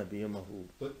Astir Pona B'Yamahu.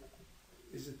 But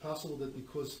is it possible that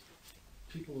because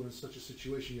people are in such a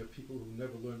situation, you have people who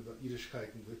never learned about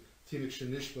Yiddishkeit and the Tinik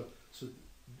Shenishba, so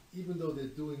even though they're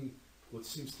doing what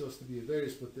seems to us to be a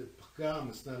various, but the Pagam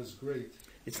is not as great.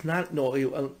 It's not, no,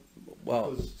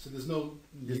 well, So there's no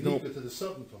There's no- Yenika to the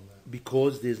Sutton from that.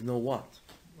 because there's no what?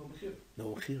 no Mechir.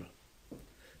 No Achira.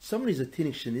 Somebody's a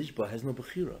Tinik Shenishba has no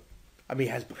Bechira. I mean,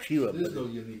 he has Bechira. There's but no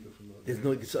Yanika from the. there's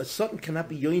no, a Sutton cannot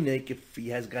be Yoinek if he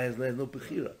has guys that has no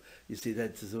Bechira. You see,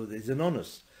 that's so it's an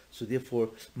honest. So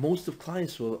therefore, most of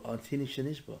clients are on Tinik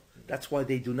Shenishba. That's why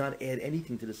they do not add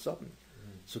anything to the Sutton.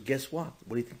 So guess what?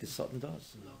 What do you think the Sutton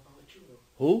does? No, I'm a churro.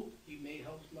 Who? He made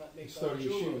help make Starting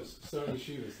churro.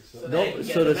 yeshivas. So No, they can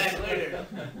so get the- it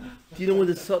back later. Do you know where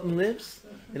the Sutton lives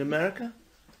in America?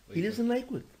 He lives in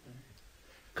Lakewood.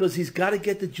 Because he's got to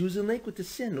get the Jews in Lakewood to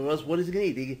sin, or else what is he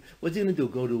going to eat? What's he going to do?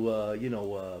 Go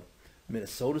to,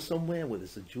 Minnesota somewhere where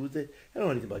there's a Jews there? I don't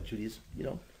know anything about Judaism,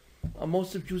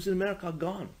 most of Jews in America are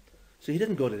gone. So he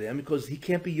doesn't go to them because he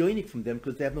can't be yoinik from them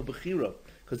because they have no Bechira,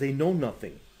 because they know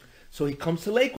nothing. So he comes to Lakewood.